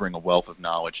always bring a wealth of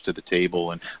knowledge to the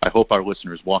table, and I hope our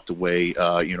listeners walked away,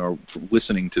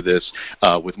 listening to this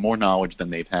with more knowledge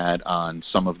than they've had on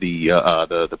some of the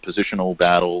positional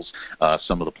battles,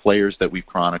 some of the players that we've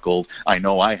chronicled. I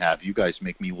know I have. You guys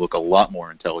make me look a lot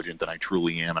more intelligent than I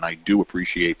truly am, and I do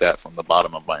appreciate that from the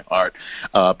bottom of my heart.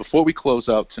 Before we close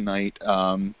out tonight,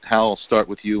 Hal, I'll start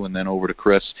with you and then over to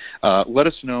Chris. Let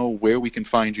us know where we can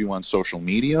find you on social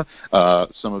media,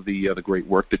 some of the great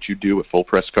work that you do at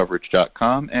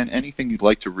fullpresscoverage.com, and anything you'd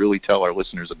like to really tell our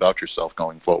listeners about yourself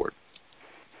going forward.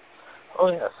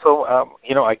 Oh, yeah. So,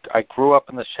 I grew up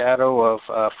in the shadow of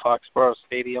Foxborough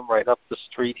Stadium right up the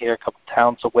street here, a couple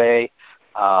towns away.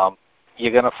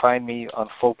 You're going to find me on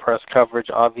Full Press Coverage,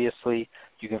 obviously.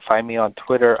 You can find me on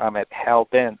Twitter. I'm at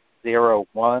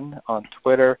HalBent01 on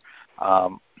Twitter.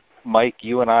 Mike,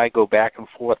 you and I go back and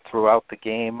forth throughout the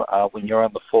game. When you're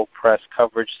on the Full Press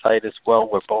Coverage site as well,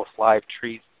 we're both live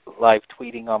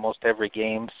tweeting almost every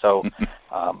game. So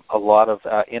a lot of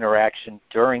interaction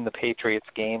during the Patriots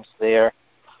games there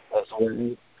as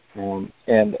well.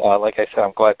 And like I said,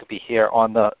 I'm glad to be here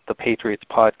on the Patriots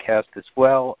podcast as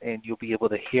well. And you'll be able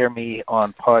to hear me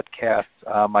on podcasts.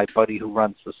 My buddy who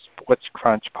runs the Sports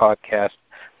Crunch podcast,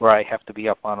 where I have to be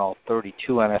up on all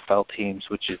 32 NFL teams,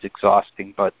 which is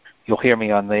exhausting, but you'll hear me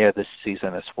on there this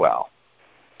season as well.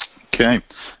 Okay.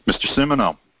 Mr.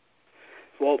 Simoneau.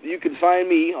 Well, you can find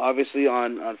me, obviously,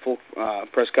 on Full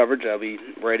Press Coverage. I'll be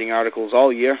writing articles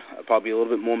all year. Probably a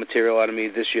little bit more material out of me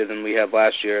this year than we had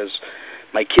last year. As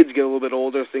my kids get a little bit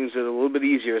older, things are a little bit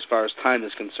easier as far as time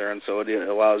is concerned, so it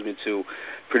allows me to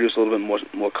produce a little bit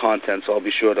more content, so I'll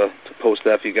be sure to post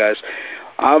that for you guys.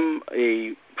 I'm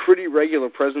a pretty regular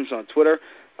presence on Twitter.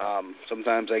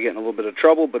 Sometimes I get in a little bit of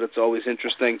trouble, but it's always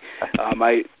interesting.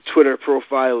 My Twitter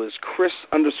profile is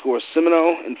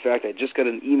Chris_Simoneau. In fact, I just got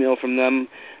an email from them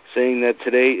saying that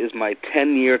today is my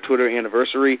 10-year Twitter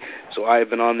anniversary, so I have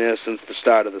been on there since the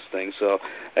start of this thing. So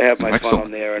I have my fun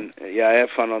on there, and I have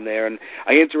fun on there, and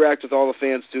I interact with all the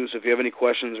fans too. So if you have any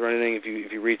questions or anything, if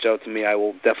you reach out to me, I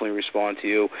will definitely respond to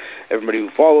you. Everybody who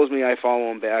follows me, I follow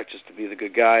them back just to be the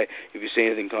good guy. If you say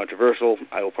anything controversial,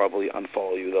 I will probably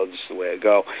unfollow you. That's just the way I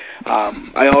go.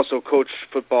 I also coach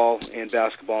football and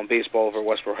basketball and baseball over at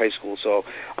Westboro High School, so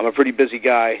I'm a pretty busy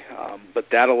guy, but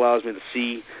that allows me to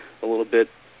see a little bit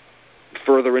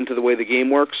further into the way the game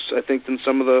works, I think, than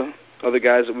some of the other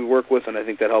guys that we work with, and I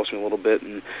think that helps me a little bit.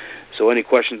 And so any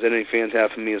questions that any fans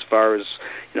have for me as far as,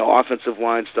 offensive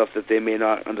line stuff that they may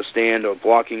not understand or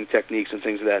blocking techniques and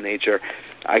things of that nature,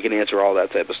 I can answer all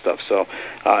that type of stuff. So,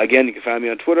 again, you can find me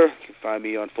on Twitter, you can find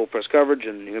me on Full Press Coverage,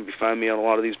 and you're going to be finding me on a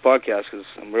lot of these podcasts because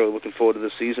I'm really looking forward to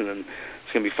this season, and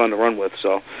it's going to be fun to run with.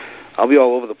 So I'll be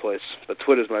all over the place, but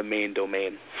Twitter's my main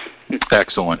domain.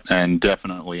 Excellent, and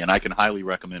definitely, and I can highly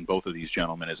recommend both of these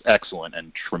gentlemen as excellent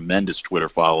and tremendous Twitter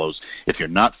follows. If you're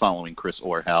not following Chris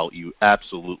or Hal, you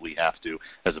absolutely have to.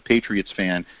 As a Patriots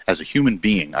fan, as a human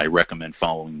being, I recommend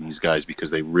following these guys because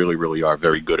they really, really are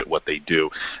very good at what they do.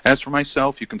 As for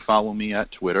myself, you can follow me on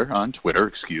Twitter.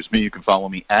 You can follow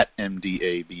me at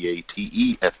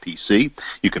MDABATEFPC.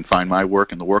 You can find my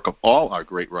work and the work of all our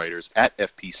great writers at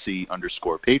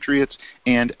FPC_Patriots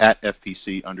and at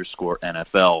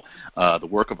FPC_NFL. The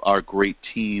work of our great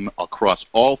team across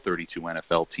all 32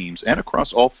 NFL teams and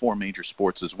across all 4 major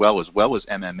sports as well as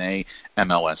MMA,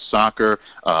 MLS soccer,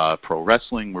 pro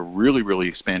wrestling. We're really, really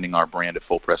expanding our brand at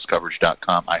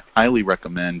fullpresscoverage.com. I highly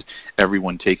recommend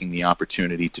everyone taking the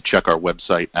opportunity to check our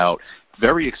website out.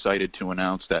 very excited to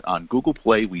announce that on Google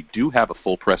Play, we do have a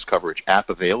Full Press Coverage app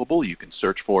available. You can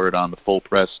search for it on the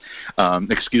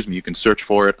you can search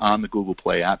for it on the Google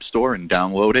Play App Store and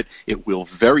download it. It will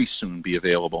very soon be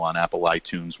available on Apple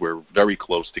iTunes. We're very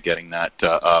close to getting that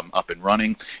up and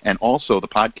running. And also the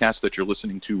podcast that you're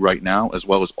listening to right now, as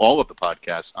well as all of the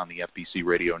podcasts on the FBC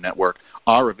Radio Network,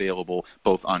 are available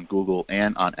both on Google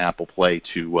and on Apple Play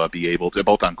to be able to,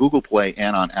 both on Google Play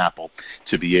and on Apple,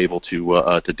 to be able to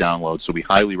download. So we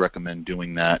highly recommend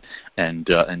doing that and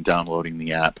downloading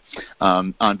the app.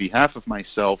 On behalf of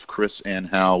myself, Chris, and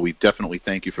Hal, we definitely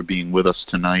thank you for being with us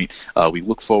tonight. We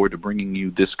look forward to bringing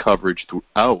you this coverage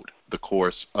throughout the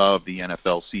course of the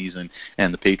NFL season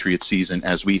and the Patriots season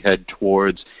as we head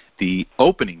towards the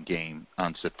opening game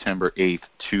on September 8th,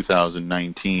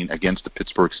 2019 against the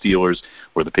Pittsburgh Steelers,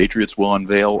 where the Patriots will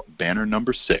unveil banner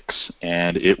number 6,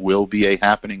 and it will be a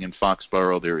happening in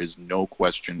Foxborough. There is no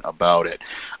question about it.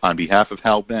 On behalf of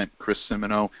Hal Bent, Chris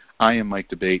Cimino, I am Mike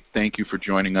DeBate. Thank you for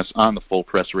joining us on the Full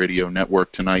Press Radio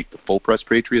Network tonight. The Full Press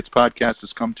Patriots podcast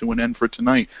has come to an end for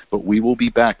tonight, but we will be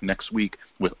back next week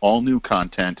with all new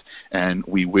content, and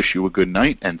we wish you a good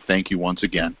night, and thank you once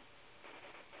again.